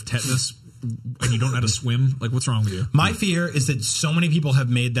basically made of tetanus, and you don't know how to swim, like what's wrong with you? My fear is that so many people have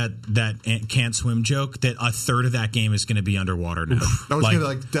made that can't swim joke that a third of that game is going to be underwater now. I was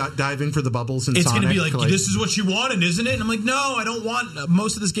going to dive in for the bubbles and it's going to be like, this is what you wanted, isn't it? And I'm like, no, I don't want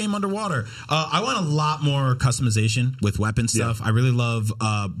most of this game underwater. I want a lot more customization with weapon stuff. Yeah. I really love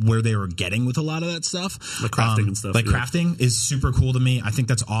where they were getting with a lot of that stuff. Like crafting and stuff. Like crafting is super cool to me. I think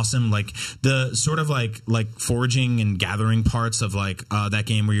that's awesome. Like the sort of like foraging and gathering parts of like that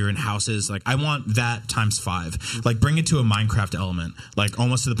game where you're in houses. Like I want that times 5. Like bring it to a Minecraft element. Like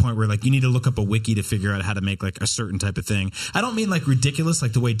almost to the point where like you need to look up a wiki to figure out how to make like a certain type of thing. I don't mean like ridiculous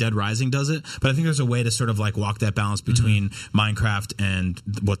like the way Dead Rising does it, but I think there's a way to sort of like walk that balance between Minecraft and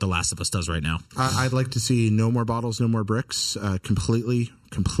what The Last of Us does right now. I'd like to see no more bottles, no more bricks, completely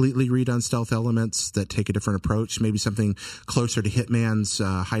redone stealth elements that take a different approach, maybe something closer to Hitman's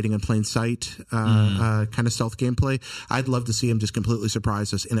hiding in plain sight kind of stealth gameplay. I'd love to see him just completely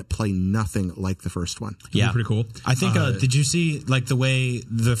surprise us and it play nothing like the first one. Yeah, pretty cool. I think did you see like the way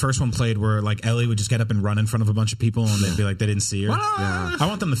the first one played where like Ellie would just get up and run in front of a bunch of people and they'd be like they didn't see her? Yeah. I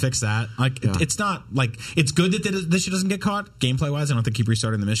want them to fix that. Like it's not like it's good that this shit doesn't get caught gameplay wise. I don't have to keep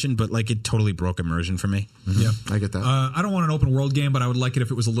restarting the mission, but like it totally broke immersion for me. Yeah, I get that. I don't want an open world game, but I would like it if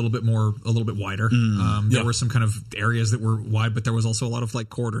it was a little bit wider. There were some kind of areas that were wide, but there was also a lot of like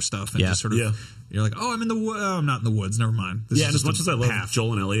corridor stuff and just sort of you're like, oh, I'm in the I'm not in the woods. Never mind. This and as much as I love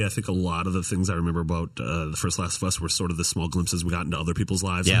Joel and Ellie, I think a lot of the things I remember about the first Last of Us were sort of the small glimpses we got into other people's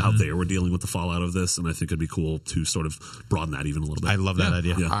lives and how they were dealing with the fallout of this. And I think it'd be cool to sort of broaden that even a little bit. I love that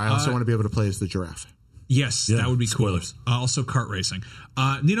idea. Yeah. I also want to be able to play as the giraffe. Yes, that would be Spoilers. Cool. Also, kart racing.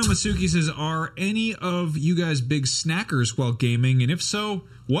 Nino Masuki says, "Are any of you guys big snackers while gaming? And if so,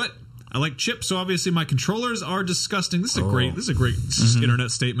 what?" I like chips, so obviously my controllers are disgusting. This is a great internet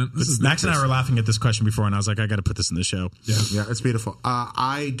statement. Max and I were laughing at this question before, and I was like, I got to put this in the show. Yeah, it's beautiful.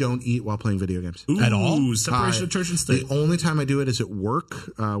 I don't eat while playing video games. At all? Separation of church and state. The only time I do it is at work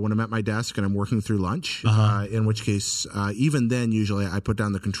when I'm at my desk and I'm working through lunch, in which case, even then, usually I put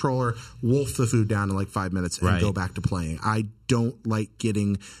down the controller, wolf the food down in like 5 minutes, and go back to playing. I don't like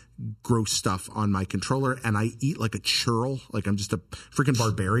getting gross stuff on my controller, and I eat like a churl, like I'm just a freaking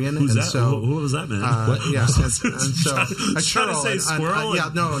barbarian. Who's and that? So, who was that, man? Yeah, and so a churl. To say squirrel?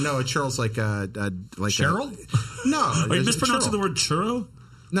 No, a churl's like Cheryl? No, are you mispronouncing the word churro?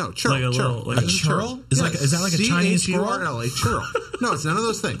 No, churl. Like a little, a churl? Is that like a Chinese squirrel? A churl. No, it's none of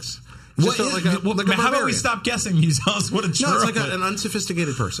those things. How about we stop guessing? You tell us what a churl is. No, it's like an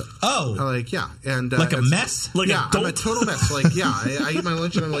unsophisticated person. Oh. And like a mess? I'm a total mess. I eat my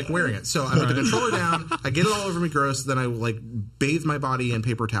lunch and I'm like wearing it. So I put the controller down, I get it all over me gross, then I like bathe my body in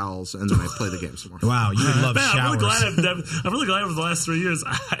paper towels, and then I play the game some more. Wow, you love showers. I'm really glad over the last 3 years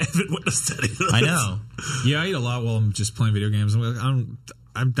I haven't witnessed any of this. I know. Yeah, I eat a lot while I'm just playing video games.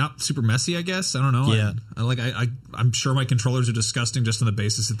 I'm not super messy, I guess. I don't know. Yeah. I'm sure my controllers are disgusting just on the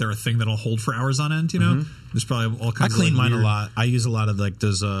basis that they're a thing that'll hold for hours on end, you know? There's probably all kinds I clean of mine weird... a lot. I use a lot of like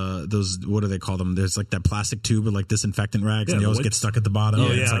those what do they call them? There's like that plastic tube with like disinfectant rags, and they always get stuck at the bottom.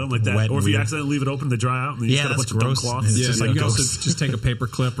 Oh, yeah, I don't like that. Or if you accidentally leave it open, they dry out, and you just got a bunch of dumb cloths. It's just you can also just take a paper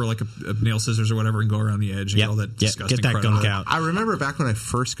clip or like a nail scissors or whatever and go around the edge and get all that disgusting get that crap gunk out. I remember back when I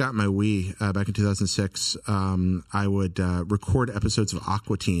first got my Wii back in 2006, I would record episodes of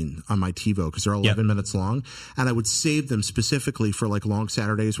Aqua Teen on my TiVo because they're 11 minutes long, and I would save them specifically for like long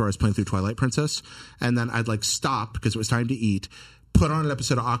Saturdays where I was playing through Twilight Princess, and then I'd like stop because it was time to eat, put on an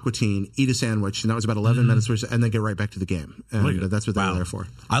episode of Aqua Teen, eat a sandwich, and that was about 11 minutes, and then get right back to the game. And that's what they were there for.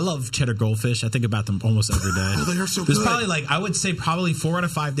 I love cheddar goldfish. I think about them almost every day. Oh, they are so There's good. probably like, I would say probably 4 out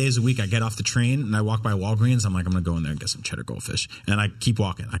of 5 days a week I get off the train and I walk by Walgreens. I'm like, I'm going to go in there and get some cheddar goldfish. And I keep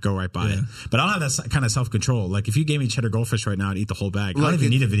walking. I go right by it. But I don't have that kind of self-control. Like if you gave me cheddar goldfish right now, I'd eat the whole bag. I don't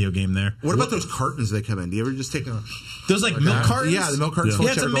even need a video game there. What about those cartons they come in? Do you ever just take those like milk cartons? Yeah, the milk cartons full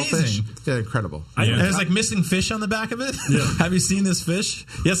of cheddar goldfish. Yeah, incredible. And there's like missing fish on the back of it. Have you seen this fish?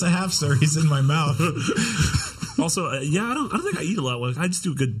 Yes, I have, sir. He's in my mouth. Also, I don't think I eat a lot. I just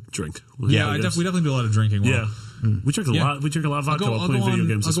do a good drink. We definitely do a lot of drinking. We drink a lot. We drink a lot of vodka while playing video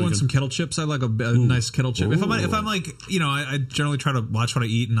games. I'll go on some kettle chips. I like a nice kettle chip. If I'm like, I generally try to watch what I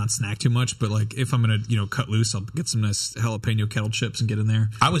eat and not snack too much. But like, if I'm gonna, cut loose, I'll get some nice jalapeno kettle chips and get in there.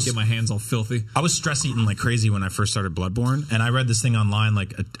 Get my hands all filthy. I was stress eating like crazy when I first started Bloodborne, and I read this thing online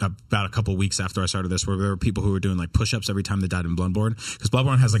like about a couple weeks after I started this, where there were people who were doing like push-ups every time they died in Bloodborne, because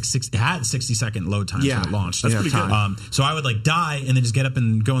Bloodborne has like 60-second load times when it launched. That's pretty good. So I would like die and then just get up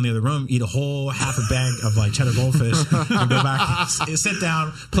and go in the other room, eat a whole half a bag of like cheddar goldfish, and go back, sit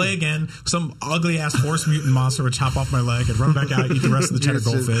down, play again. Some ugly ass horse mutant monster would chop off my leg and run back out, eat the rest of the cheddar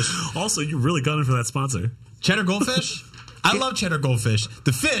goldfish. Also, you're really gunning for that sponsor. Cheddar goldfish? I love cheddar goldfish.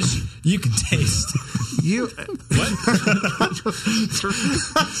 The fish you can taste.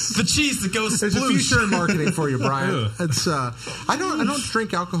 The cheese that goes. There's a future in marketing for you, Brian. It's I don't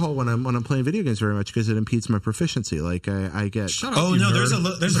drink alcohol when I'm playing video games very much because it impedes my proficiency. Like I get. Shut up, oh no,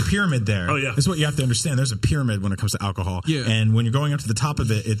 there's a pyramid there. Oh yeah, that's what you have to understand. There's a pyramid when it comes to alcohol. Yeah, and when you're going up to the top of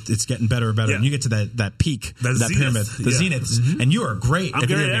it, it's getting better and better, and you get to that peak, that pyramid, the zenith, and you are great. I'm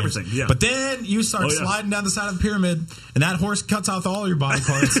great at everything. Yeah, but then you start sliding down the side of the pyramid, and that horse cuts off all your body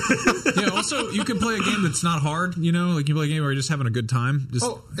parts. Also, you can play a game that's not hard, like you play a game where you're just having a good time. Just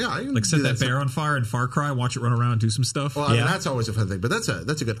like set that bear on fire in Far Cry, watch it run around, do some stuff. Well, I mean, that's always a fun thing. But that's a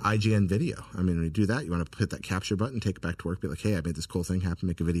good IGN video. I mean, when you do that, you want to hit that capture button, take it back to work, be like, hey, I made this cool thing happen,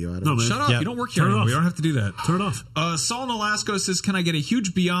 make a video out of it. Shut up! You don't work here anymore. You don't have to do that. Turn it off. Saul in Alaska says, "Can I get a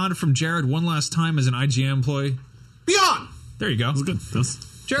huge beyond from Jared one last time as an IGN employee?" Beyond. There you go. That's good.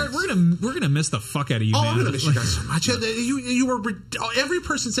 Jared, we're gonna miss the fuck out of you, man. I'm gonna miss you guys so much. You were every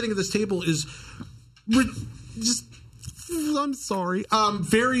person sitting at this table is just. I'm sorry.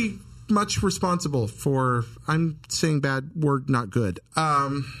 Very much responsible for. I'm saying bad word, not good.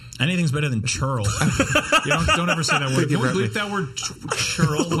 Anything's better than churl. Don't ever say that word. Can we bleep that word,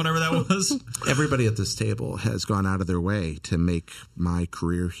 churl, whatever that was? Everybody at this table has gone out of their way to make my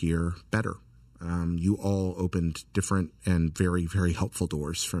career here better. You all opened different and very, very helpful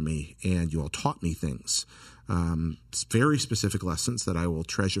doors for me, and you all taught me things. Very specific lessons that I will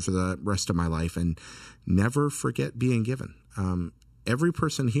treasure for the rest of my life and never forget being given. Every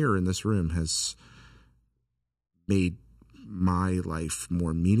person here in this room has made my life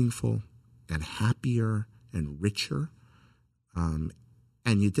more meaningful and happier and richer. And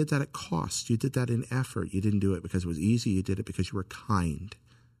you did that at cost. You did that in effort. You didn't do it because it was easy. You did it because you were kind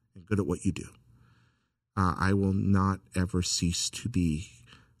and good at what you do. I will not ever cease to be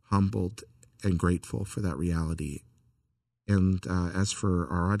humbled and grateful for that reality. And as for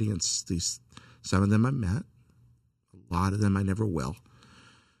our audience, some of them I met, a lot of them I never will.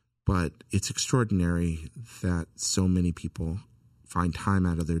 But it's extraordinary that so many people find time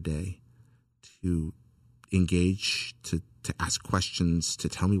out of their day to engage, to ask questions, to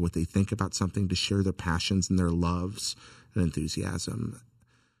tell me what they think about something, to share their passions and their loves and enthusiasm.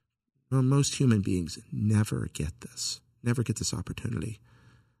 Well, most human beings never get this opportunity.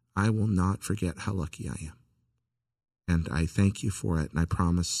 I will not forget how lucky I am. And I thank you for it, and I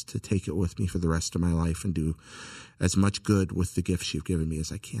promise to take it with me for the rest of my life and do as much good with the gifts you've given me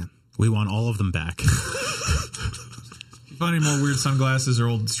as I can. We want all of them back. find any more weird sunglasses or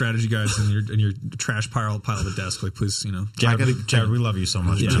old strategy guides in your trash pile of the desk, like please, Jared, we love you so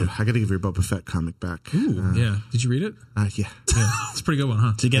much. Yeah. I got to give your Boba Fett comic back. Ooh, yeah. Did you read it? Yeah. It's a pretty good one,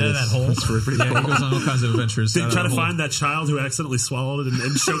 huh? To get out of that hole. It's pretty cool. He goes on all kinds of adventures. They try to find that child who accidentally swallowed it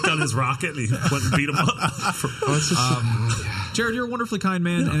and choked on his rocket, and he went and beat him up. Jared, you're a wonderfully kind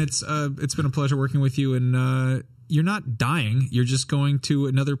man, and it's been a pleasure working with you. And you're not dying; you're just going to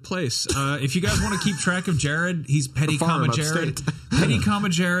another place. If you guys want to keep track of Jared, he's Petty Comma Jared, Petty Comma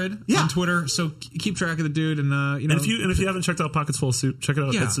Jared on Twitter. So keep track of the dude, and And if you haven't checked out Pockets Full of Soup, check it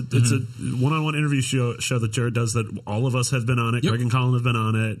out. Yeah. It's a one-on-one interview show that Jared does. That all of us have been on it. Greg and Colin have been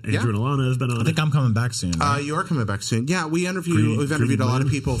on it. Andrew and Alana have been on it. I think I'm coming back soon. Right? You are coming back soon. Yeah, we've interviewed a lot of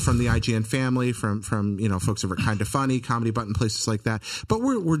people from the IGN family, from folks that are kind of funny, Comedy Button, places like that. But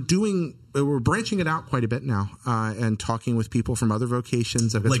we're branching it out quite a bit now, and talking with people from other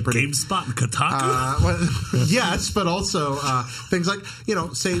vocations. I've got like GameSpot and Kotaku. Yes, but also things like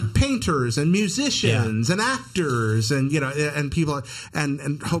say painters and musicians and actors and and people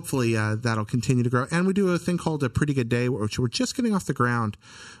and hopefully that'll continue to grow. And we do a thing called A Pretty Good Day, which we're just getting off the ground,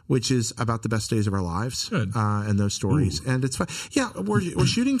 which is about the best days of our lives and those stories. Ooh. And it's fun. Yeah, we're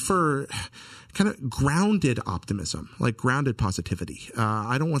shooting for kind of grounded optimism, like grounded positivity.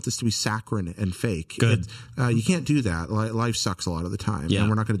 I don't want this to be saccharine and fake. Good. You can't do that. Life sucks a lot of the time, and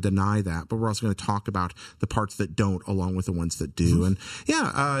we're not going to deny that. But we're also going to talk about the parts that don't, along with the ones that do. And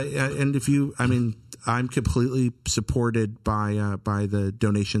and if you, I'm completely supported by the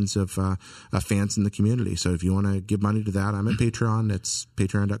donations of fans in the community. So if you want to give money to that, I'm at Patreon. It's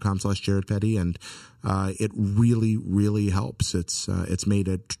patreon.com/Jared Petty, and it really, really helps. It's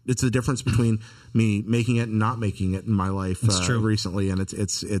the difference between me making it and not making it in my life recently, and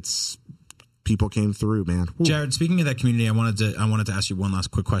it's people came through, man. Woo. Jared, speaking of that community, I wanted to ask you one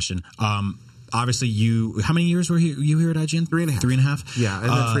last quick question. Obviously, how many years were you here at IGN? 3.5. 3.5? Yeah, and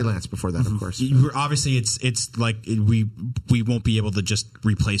then freelance before that, of course. Obviously, it's like we won't be able to just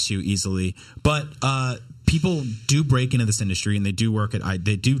replace you easily, but people do break into this industry and they do work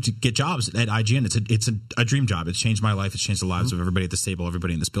they do get jobs at IGN. It's a dream job. It's changed my life. It's changed the lives of everybody at this table,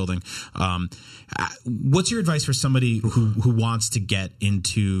 everybody in this building. What's your advice for somebody who wants to get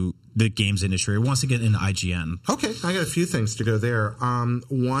into the games industry or wants to get into IGN? Okay, I got a few things to go there.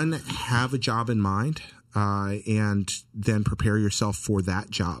 One, have a job in mind. And then prepare yourself for that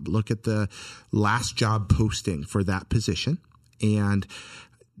job. Look at the last job posting for that position and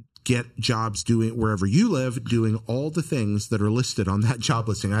get jobs doing wherever you live, doing all the things that are listed on that job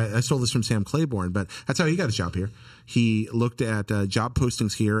listing. I stole this from Sam Claiborne, but that's how he got his job here. He looked at job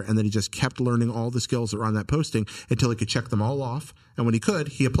postings here, and then he just kept learning all the skills that were on that posting until he could check them all off. And when he could,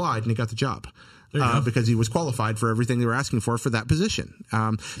 he applied and he got the job. Because he was qualified for everything they were asking for that position.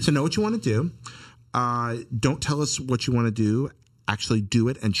 So know what you want to do. Don't tell us what you want to do. Actually do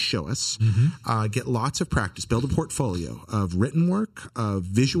it and show us. Get lots of practice. Build a portfolio of written work, of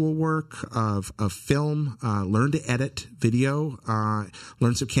visual work, of film. Learn to edit video.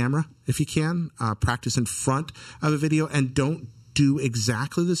 Learn some camera if you can. Practice in front of a video, and don't do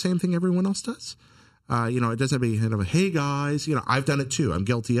exactly the same thing everyone else does. It doesn't be hey guys. I've done it too. I'm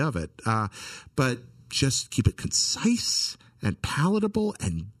guilty of it. But just keep it concise and palatable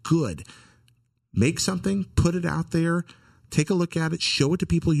and good. Make something, put it out there. Take a look at it, show it to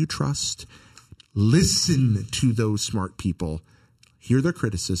people you trust, listen to those smart people, hear their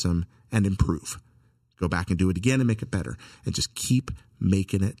criticism, and improve. Go back and do it again and make it better. And just keep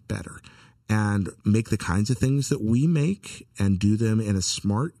making it better. And make the kinds of things that we make and do them in a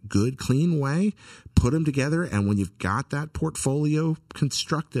smart, good, clean way. Put them together, and when you've got that portfolio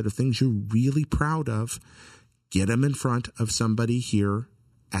constructed of things you're really proud of, get them in front of somebody here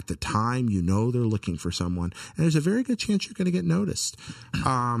at the time they're looking for someone. And there's a very good chance you're going to get noticed.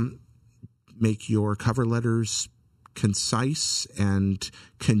 Make your cover letters concise and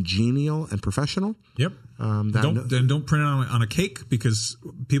congenial and professional. Yep. Don't print it on a cake, because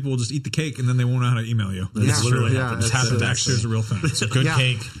people will just eat the cake and then they won't know how to email you. It's literally happens. It's happened. Actually, it's a real thing. It's a good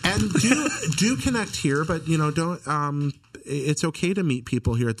cake. And do connect here, but don't. It's okay to meet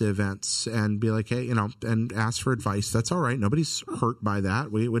people here at the events and be like, hey, and ask for advice. That's all right. Nobody's hurt by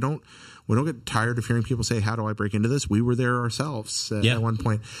that. We don't get tired of hearing people say, how do I break into this? We were there ourselves at one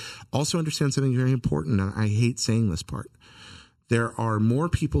point. Also understand something very important, and I hate saying this part. There are more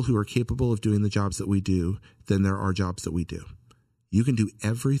people who are capable of doing the jobs that we do than there are jobs that we do. You can do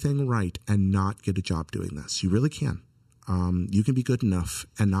everything right and not get a job doing this. You really can. You can be good enough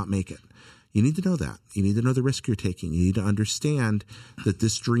and not make it. You need to know that. You need to know the risk you're taking. You need to understand that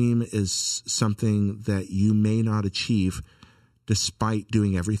this dream is something that you may not achieve despite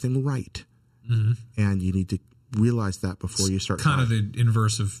doing everything right. And you need to realize that before you start. Kind of the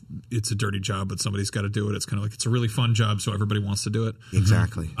inverse of it's a dirty job, but somebody's got to do it. It's kind of like it's a really fun job, so everybody wants to do it.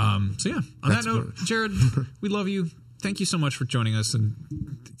 Exactly. So yeah, on that note, Jared, we love you. Thank you so much for joining us. And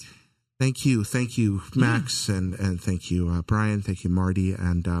Thank you, Max, and thank you, Brian. Thank you, Marty,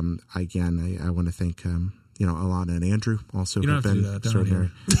 and again, I want to thank Alana and Andrew also have been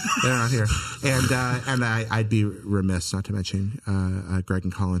extraordinary. They're not here, and I'd be remiss not to mention Greg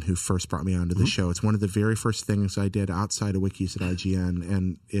and Colin, who first brought me onto the show. It's one of the very first things I did outside of Wikis at IGN,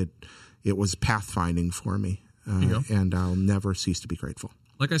 and it was pathfinding for me, and I'll never cease to be grateful.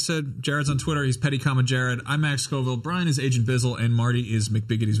 Like I said, Jared's on Twitter. He's Petty Comma Jared. I'm Max Scoville. Brian is Agent Bizzle, and Marty is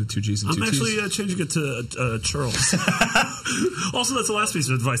McBiggity's with 2 G's and 2 T's. I'm actually changing it to Charles. Also, that's the last piece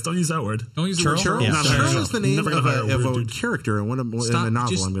of advice. Don't use that word. Don't use the word Charles. Charles. Charles is the name of a character in a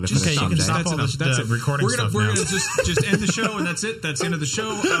novel I'm going to finish. Okay, you can stop all that's the recording stuff We're now. going to just end the show, and that's it. That's the end of the show.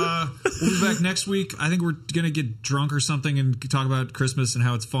 We'll be back next week. I think we're going to get drunk or something and talk about Christmas and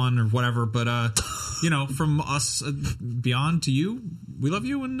how it's fun or whatever. But, from us beyond to you, we love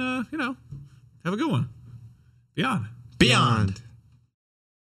you, and, have a good one. Beyond.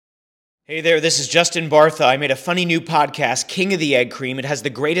 Hey there, this is Justin Bartha. I made a funny new podcast, King of the Egg Cream. It has the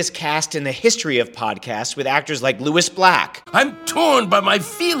greatest cast in the history of podcasts with actors like Louis Black. I'm torn by my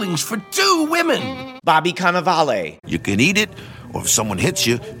feelings for 2 women. Bobby Cannavale. You can eat it, or if someone hits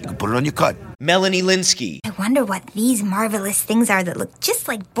you, you can put it on your cut. Melanie Linsky. I wonder what these marvelous things are that look just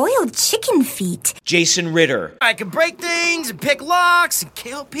like boiled chicken feet. Jason Ritter. I can break things and pick locks and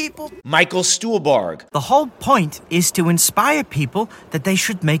kill people. Michael Stuhlbarg. The whole point is to inspire people that they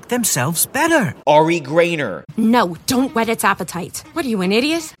should make themselves better. Ari Grainer. No, don't whet its appetite. What are you, an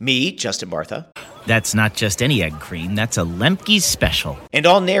idiot? Me, Justin Bartha. That's not just any egg cream, that's a Lemke's special. And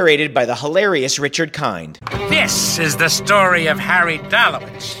all narrated by the hilarious Richard Kind. This is the story of Harry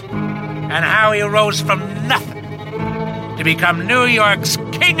Dalowitz and how he rose from nothing to become New York's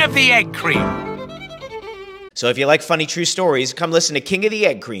King of the Egg Cream. So if you like funny true stories, come listen to King of the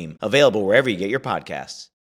Egg Cream, available wherever you get your podcasts.